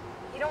it. I mean,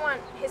 you don't want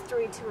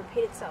history to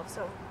repeat itself,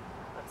 so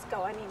let's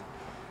go. I mean,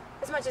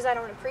 as much as I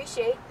don't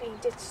appreciate being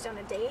ditched on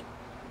a date,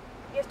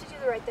 you have to do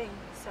the right thing,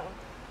 so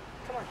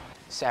come on.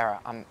 Sarah,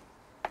 I'm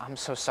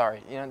so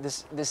sorry.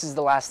 This is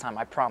the last time,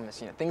 I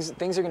promise.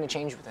 Things are gonna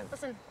change with him.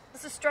 Listen,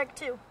 this is strike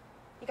two.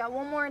 You got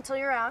one more until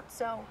you're out,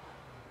 so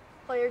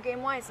play your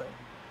game wisely.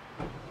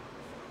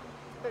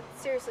 But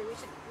seriously, we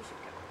should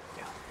go.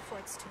 Yeah. Before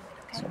it's too late,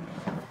 okay?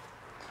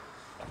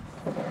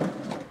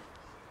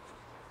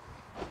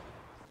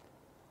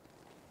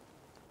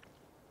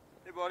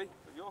 Hey, buddy,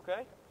 are you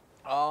okay?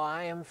 Oh,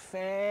 I am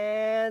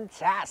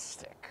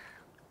fantastic.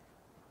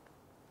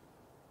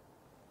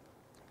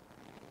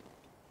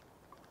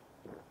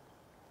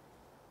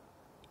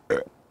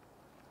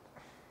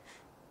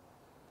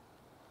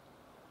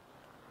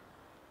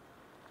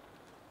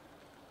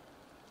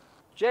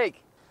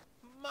 Jake.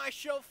 My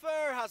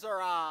chauffeur has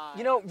arrived.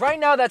 You know, right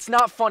now that's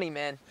not funny,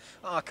 man.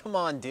 Oh, come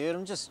on, dude.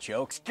 I'm just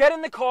joking. Get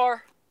in the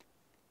car.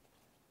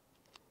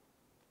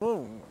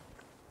 Ooh.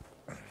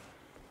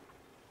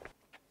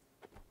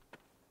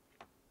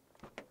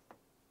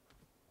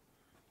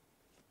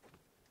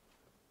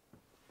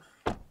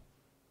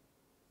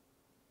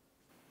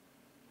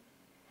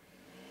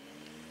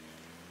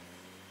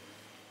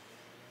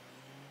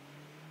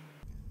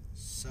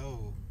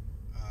 So,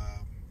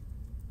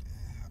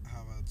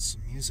 how about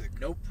some music?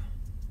 Nope.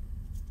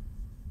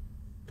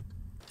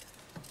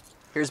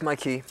 Here's my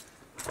key.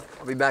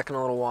 I'll be back in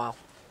a little while.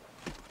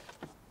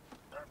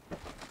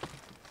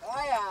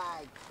 Aye,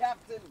 aye,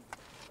 Captain.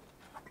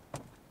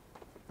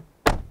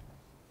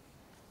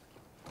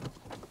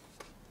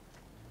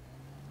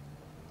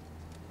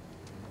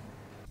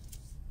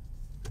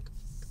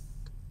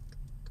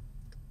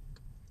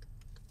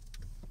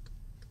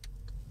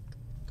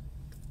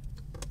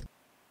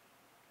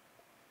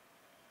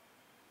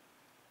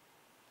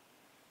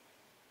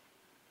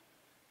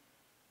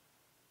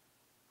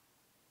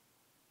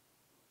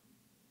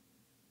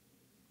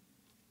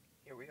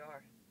 Here we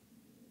are.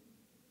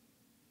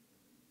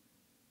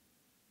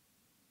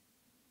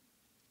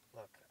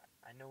 Look,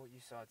 I know what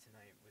you saw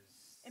tonight was...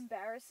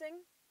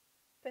 Embarrassing?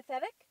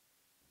 Pathetic?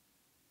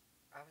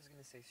 I was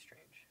gonna say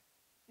strange.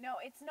 No,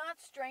 it's not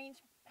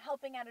strange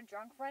helping out a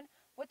drunk friend.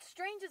 What's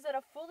strange is that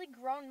a fully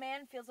grown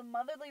man feels a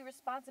motherly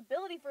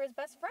responsibility for his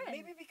best friend.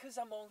 Maybe because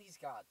I'm all he's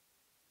got.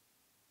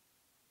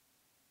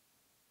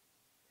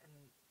 And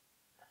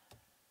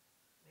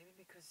maybe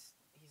because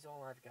he's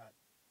all I've got.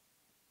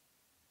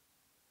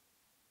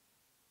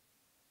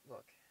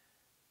 Look,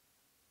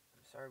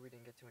 I'm sorry we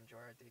didn't get to enjoy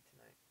our date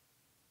tonight.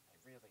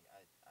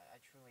 I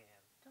truly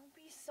am. Don't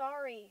be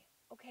sorry,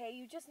 okay?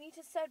 You just need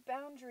to set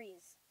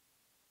boundaries.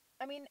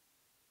 I mean,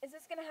 is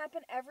this gonna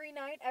happen every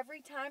night?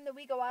 Every time that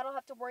we go out, I'll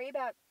have to worry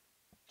about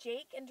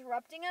Jake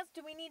interrupting us?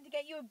 Do we need to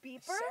get you a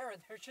beeper? Sarah,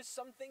 there's just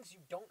some things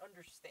you don't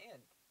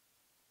understand.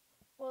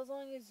 Well, as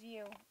long as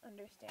you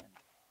understand.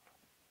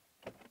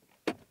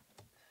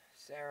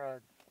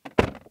 Sarah...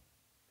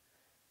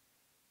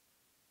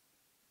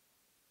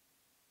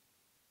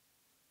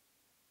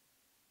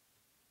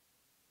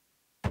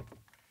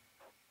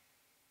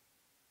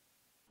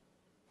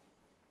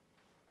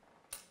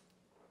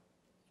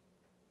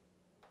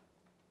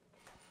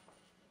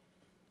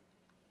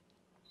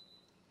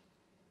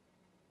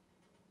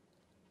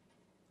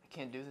 I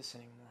can't do this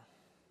anymore.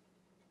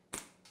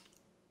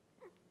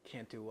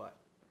 Can't do what?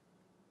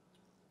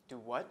 Do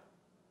what?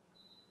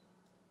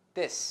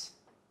 This.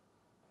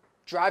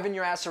 Driving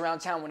your ass around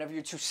town whenever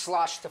you're too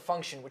sloshed to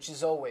function, which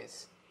is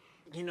always.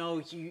 You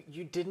know,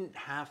 you didn't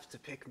have to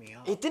pick me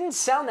up. It didn't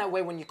sound that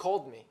way when you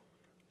called me.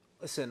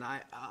 Listen,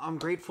 I'm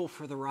grateful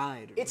for the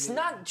ride. It's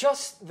not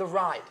just the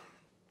ride.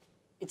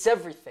 It's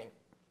everything.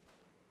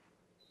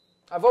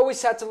 I've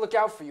always had to look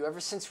out for you ever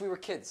since we were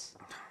kids.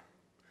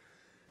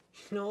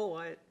 You know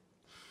what?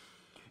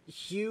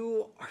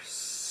 You are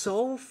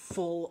so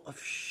full of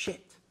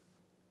shit.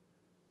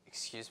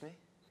 Excuse me?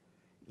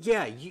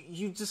 Yeah,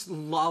 you just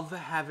love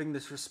having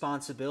this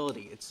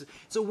responsibility. It's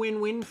a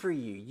win-win for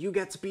you. You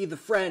get to be the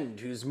friend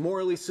who's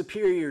morally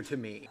superior to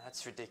me.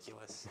 That's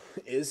ridiculous.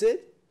 Is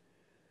it?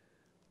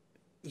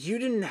 You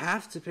didn't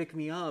have to pick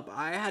me up.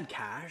 I had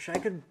cash. I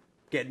could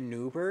get an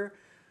Uber.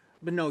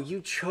 But no,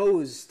 you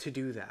chose to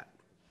do that.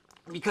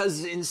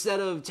 Because instead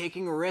of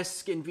taking a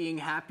risk and being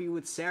happy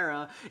with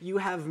Sarah, you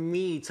have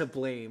me to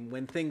blame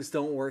when things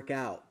don't work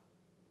out.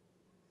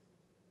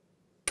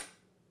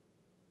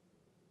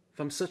 If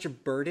I'm such a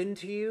burden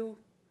to you,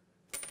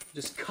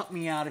 just cut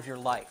me out of your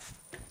life.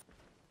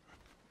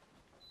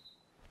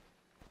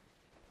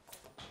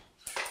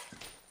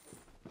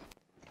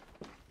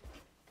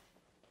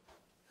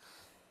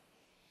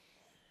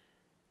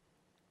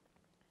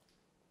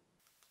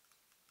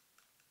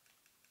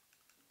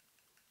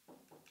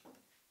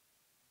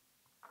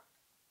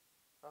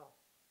 Oh.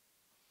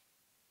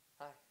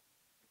 Hi.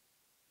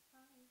 Hi.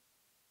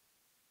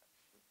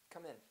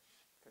 Come in.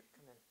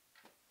 Come in.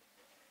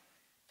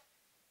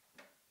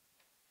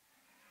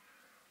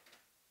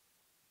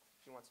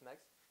 Do you want some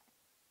eggs?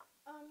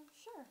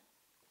 Sure.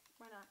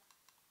 Why not?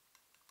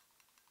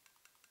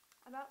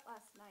 About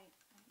last night.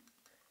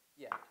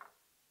 Yeah.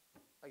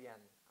 Again,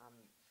 I'm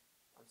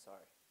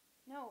sorry.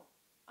 No,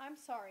 I'm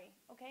sorry,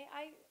 okay?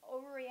 I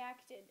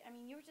overreacted. I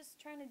mean, you were just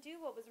trying to do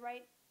what was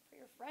right for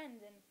your friend,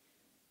 and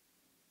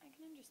I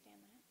can understand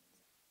that.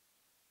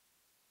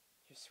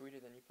 You're sweeter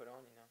than you put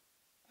on, you know.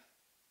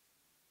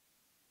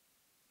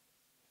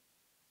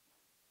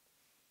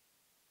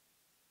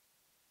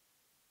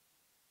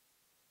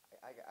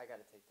 I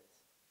gotta take this.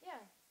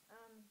 Yeah,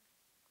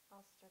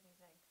 I'll stir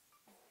these eggs.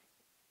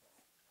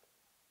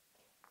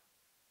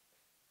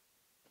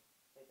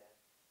 Hey, Dad.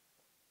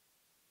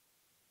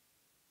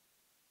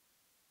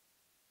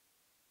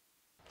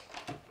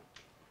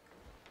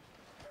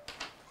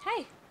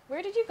 Hey,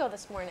 where did you go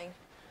this morning?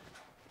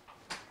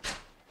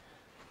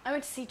 I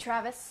went to see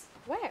Travis.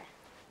 Where?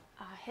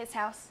 His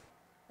house.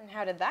 And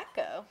how did that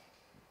go?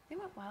 It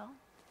went well.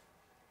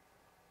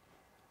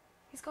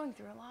 He's going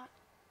through a lot.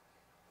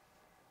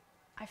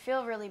 I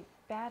feel really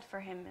bad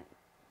for him,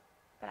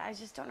 but I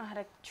just don't know how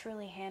to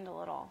truly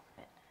handle it all.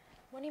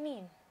 What do you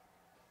mean?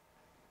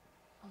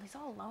 Well, he's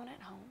all alone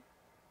at home.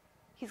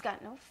 He's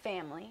got no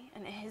family,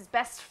 and his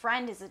best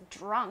friend is a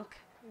drunk.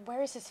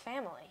 Where is his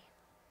family?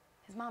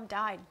 His mom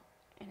died,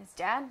 and his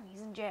dad,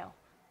 he's in jail.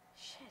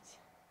 Shit.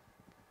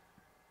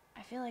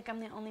 I feel like I'm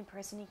the only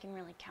person he can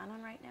really count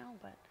on right now,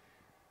 but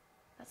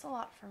that's a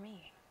lot for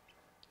me.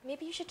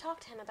 Maybe you should talk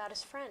to him about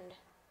his friend.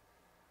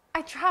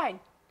 I tried,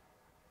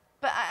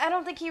 but I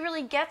don't think he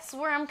really gets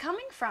where I'm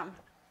coming from.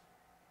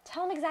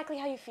 Tell him exactly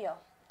how you feel.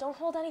 Don't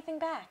hold anything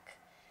back.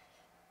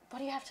 What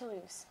do you have to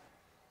lose?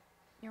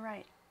 You're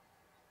right.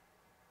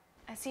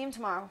 I see him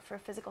tomorrow for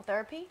physical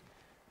therapy.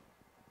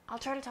 I'll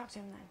try to talk to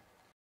him then.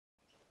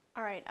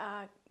 All right,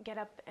 get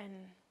up and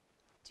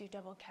do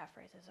double calf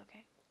raises,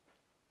 okay?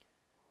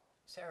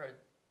 Sarah,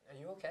 are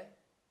you okay?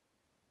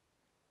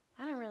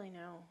 I don't really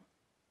know.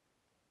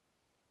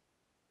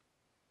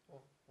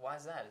 Well, why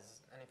is that?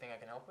 Is there anything I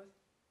can help with?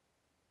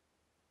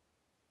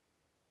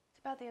 It's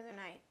about the other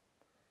night.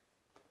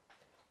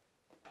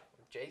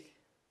 With Jake?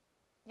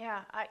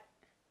 Yeah,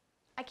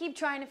 I keep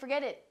trying to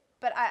forget it,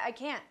 but I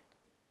can't.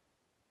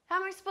 How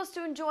am I supposed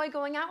to enjoy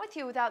going out with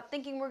you without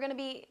thinking we're going to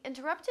be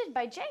interrupted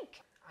by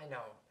Jake? I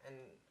know, and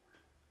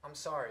I'm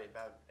sorry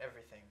about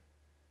everything.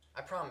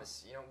 I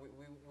promise,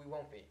 we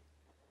won't be.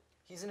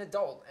 He's an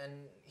adult, and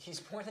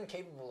he's more than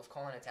capable of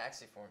calling a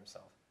taxi for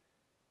himself.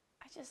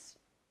 I just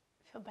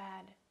feel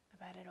bad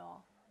about it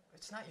all.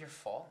 It's not your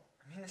fault.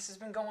 I mean, this has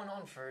been going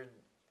on for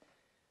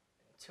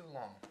too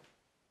long.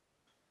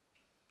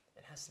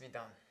 It has to be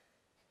done.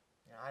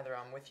 Either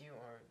I'm with you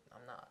or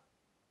I'm not.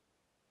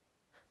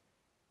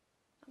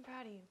 I'm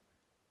proud of you.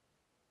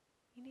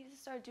 You need to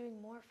start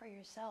doing more for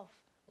yourself.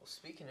 Well,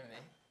 speaking of me,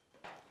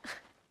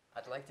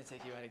 I'd like to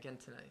take you out again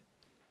tonight.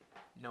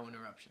 No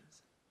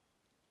interruptions.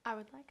 I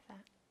would like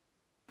that.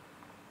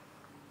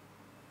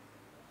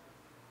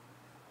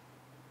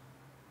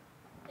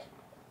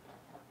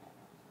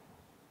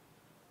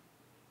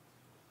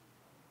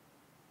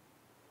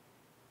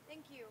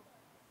 Thank you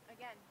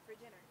again for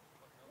dinner.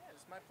 Yeah,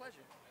 it's my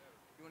pleasure.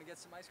 You want to get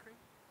some ice cream?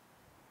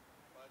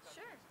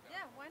 Sure,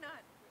 yeah, why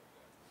not?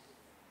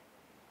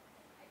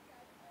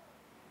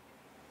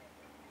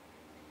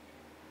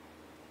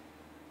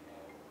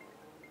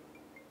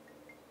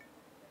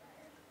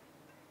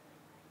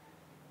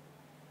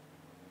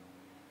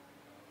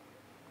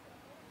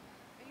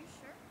 Are you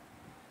sure?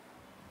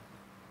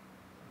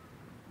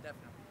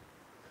 Definitely.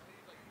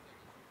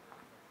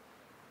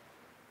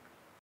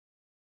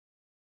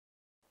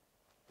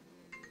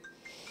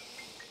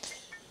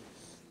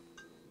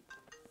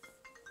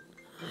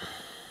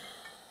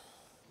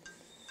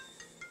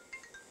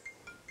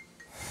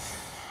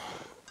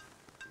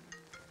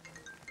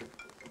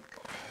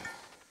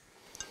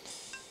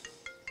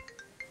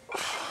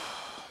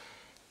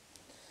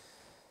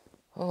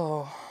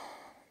 Hello.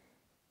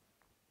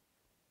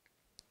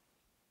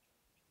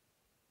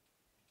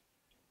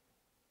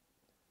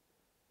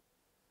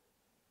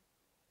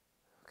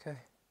 Okay.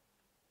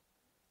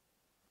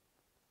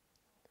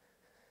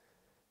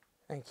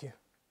 Thank you.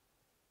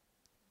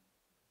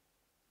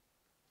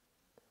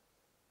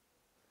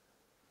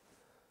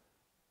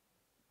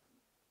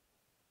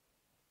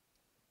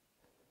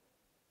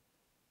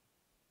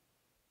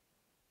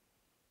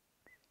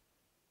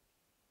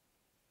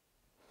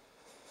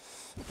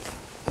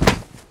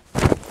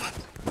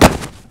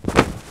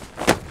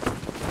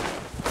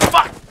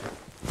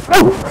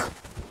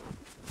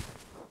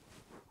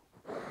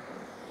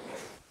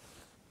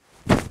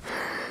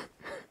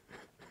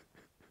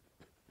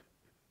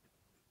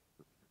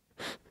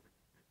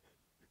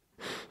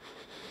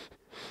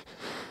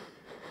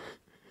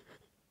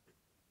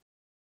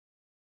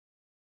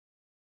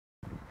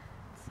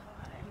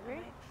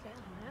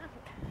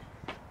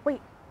 Wait,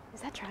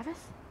 is that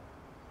Travis?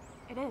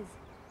 It is.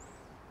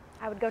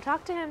 I would go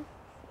talk to him.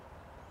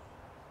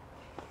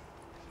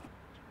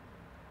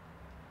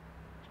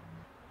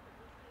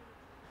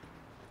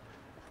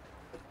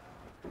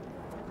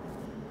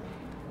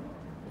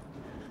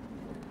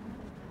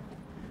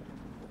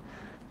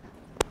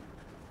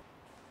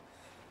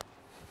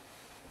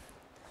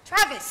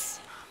 Travis!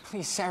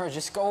 Please, Sarah,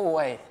 just go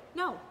away.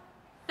 No,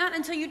 not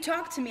until you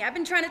talk to me. I've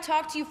been trying to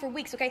talk to you for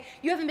weeks, okay?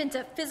 You haven't been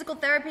to physical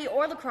therapy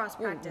or lacrosse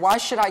practice. Why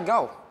should I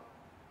go?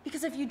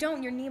 Because if you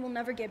don't, your knee will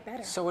never get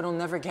better. So it'll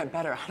never get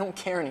better. I don't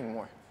care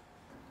anymore.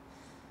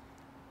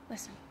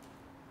 Listen,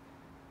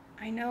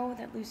 I know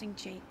that losing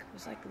Jake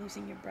was like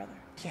losing your brother.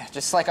 Yeah,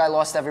 just like I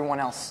lost everyone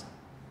else.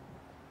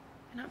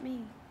 Not me.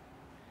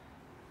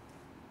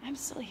 I'm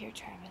still here,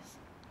 Travis.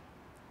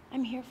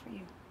 I'm here for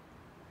you.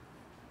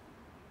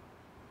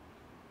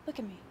 Look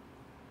at me.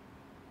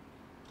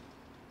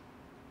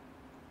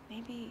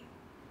 Maybe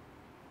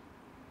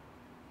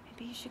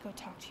you should go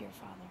talk to your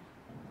father.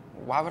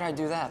 Why would I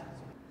do that?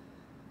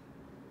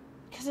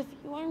 Because if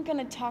you aren't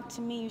gonna talk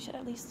to me, you should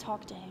at least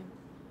talk to him.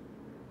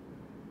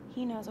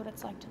 He knows what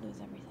it's like to lose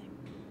everything.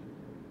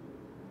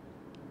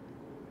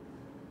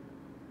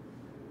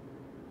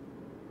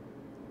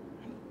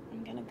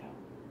 gonna go.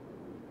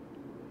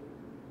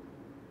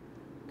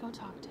 Go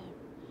talk to him.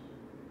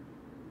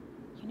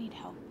 You need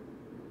help.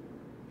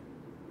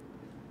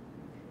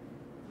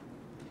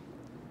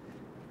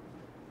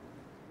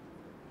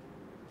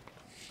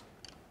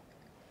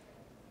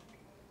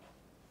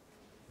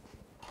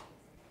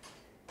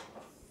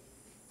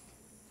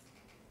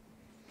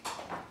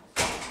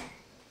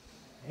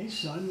 Hey,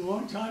 son,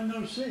 long time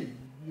no see.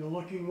 You're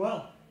looking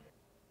well.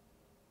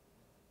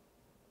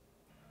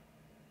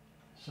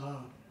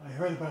 So, I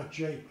heard about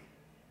Jake.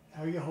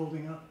 How are you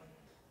holding up?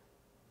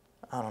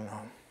 I don't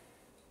know.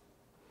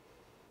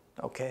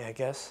 Okay, I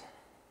guess.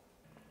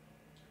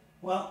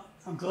 Well,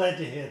 I'm glad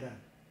to hear that.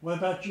 What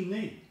about your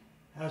knee?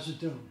 How's it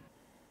doing?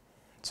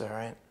 It's all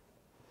right.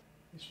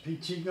 Is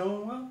PT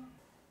going well?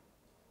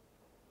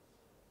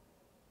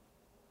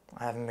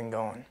 I haven't been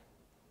going.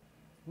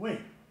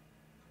 Wait.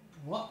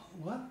 What?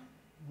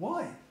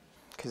 Why?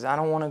 Because I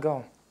don't want to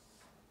go.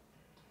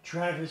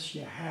 Travis,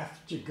 you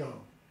have to go.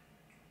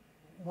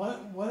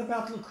 What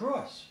about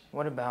lacrosse?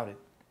 What about it?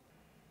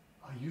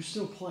 Are you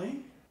still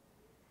playing?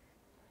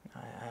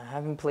 I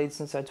haven't played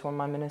since I tore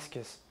my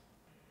meniscus.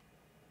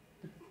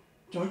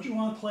 Don't you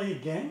want to play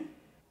again?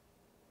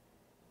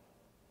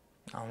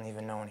 I don't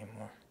even know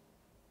anymore.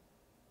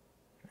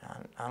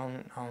 I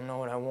don't know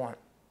what I want.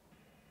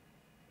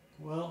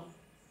 Well,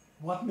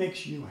 what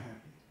makes you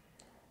happy?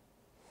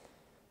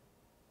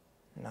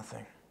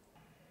 Nothing.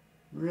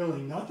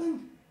 Really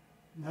nothing?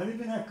 Not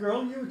even that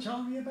girl you were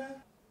telling me about?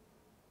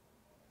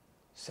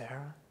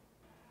 Sarah?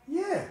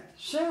 Yeah,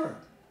 Sarah.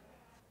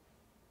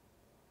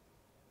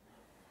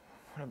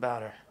 What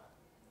about her?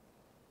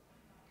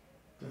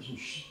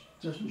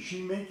 Doesn't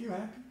she make you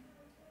happy?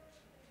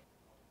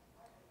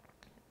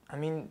 I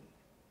mean,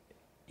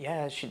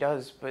 yeah, she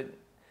does, but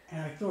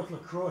And I thought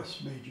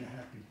lacrosse made you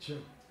happy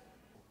too.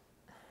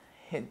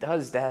 it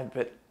does, Dad,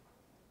 but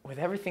with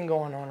everything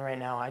going on right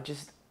now, I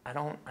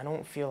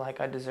don't feel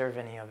like I deserve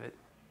any of it.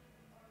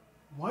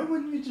 Why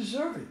wouldn't you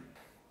deserve it?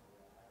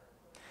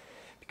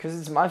 Because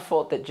it's my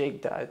fault that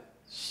Jake died.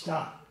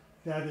 Stop.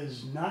 That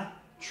is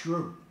not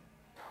true.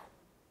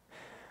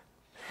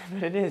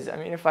 But it is. I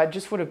mean, if I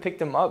just would have picked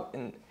him up,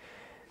 and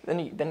then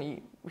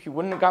he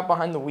wouldn't have got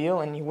behind the wheel,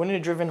 and he wouldn't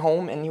have driven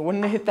home, and he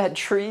wouldn't have hit that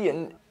tree,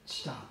 and...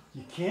 Stop.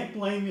 You can't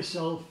blame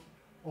yourself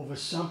over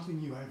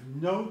something you have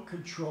no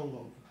control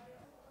over.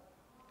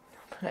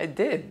 But I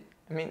did.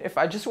 I mean, if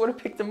I just would have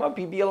picked him up,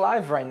 he'd be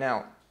alive right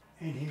now.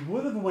 And he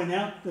would have went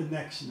out the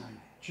next night.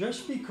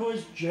 Just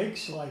because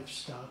Jake's life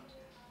stopped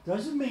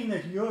doesn't mean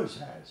that yours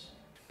has.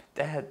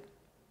 Dad,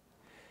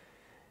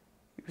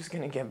 he was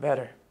gonna get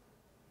better.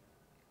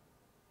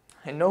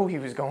 I know he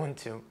was going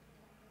to.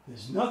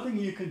 There's nothing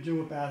you can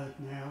do about it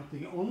now.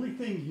 The only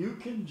thing you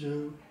can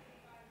do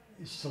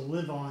is to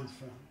live on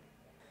from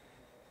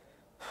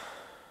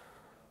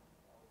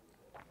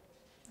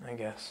it. I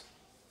guess.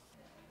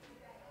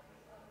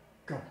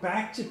 Go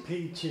back to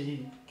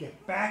PT,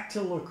 get back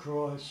to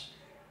lacrosse,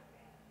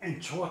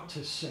 and talk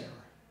to Sarah.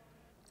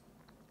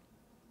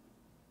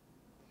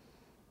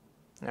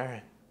 All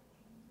right.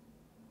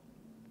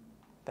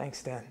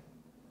 Thanks, Dad.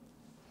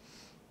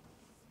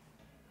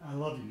 I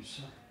love you,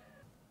 son.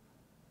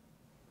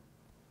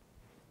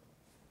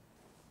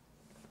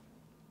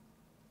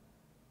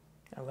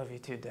 I love you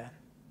too, Dad.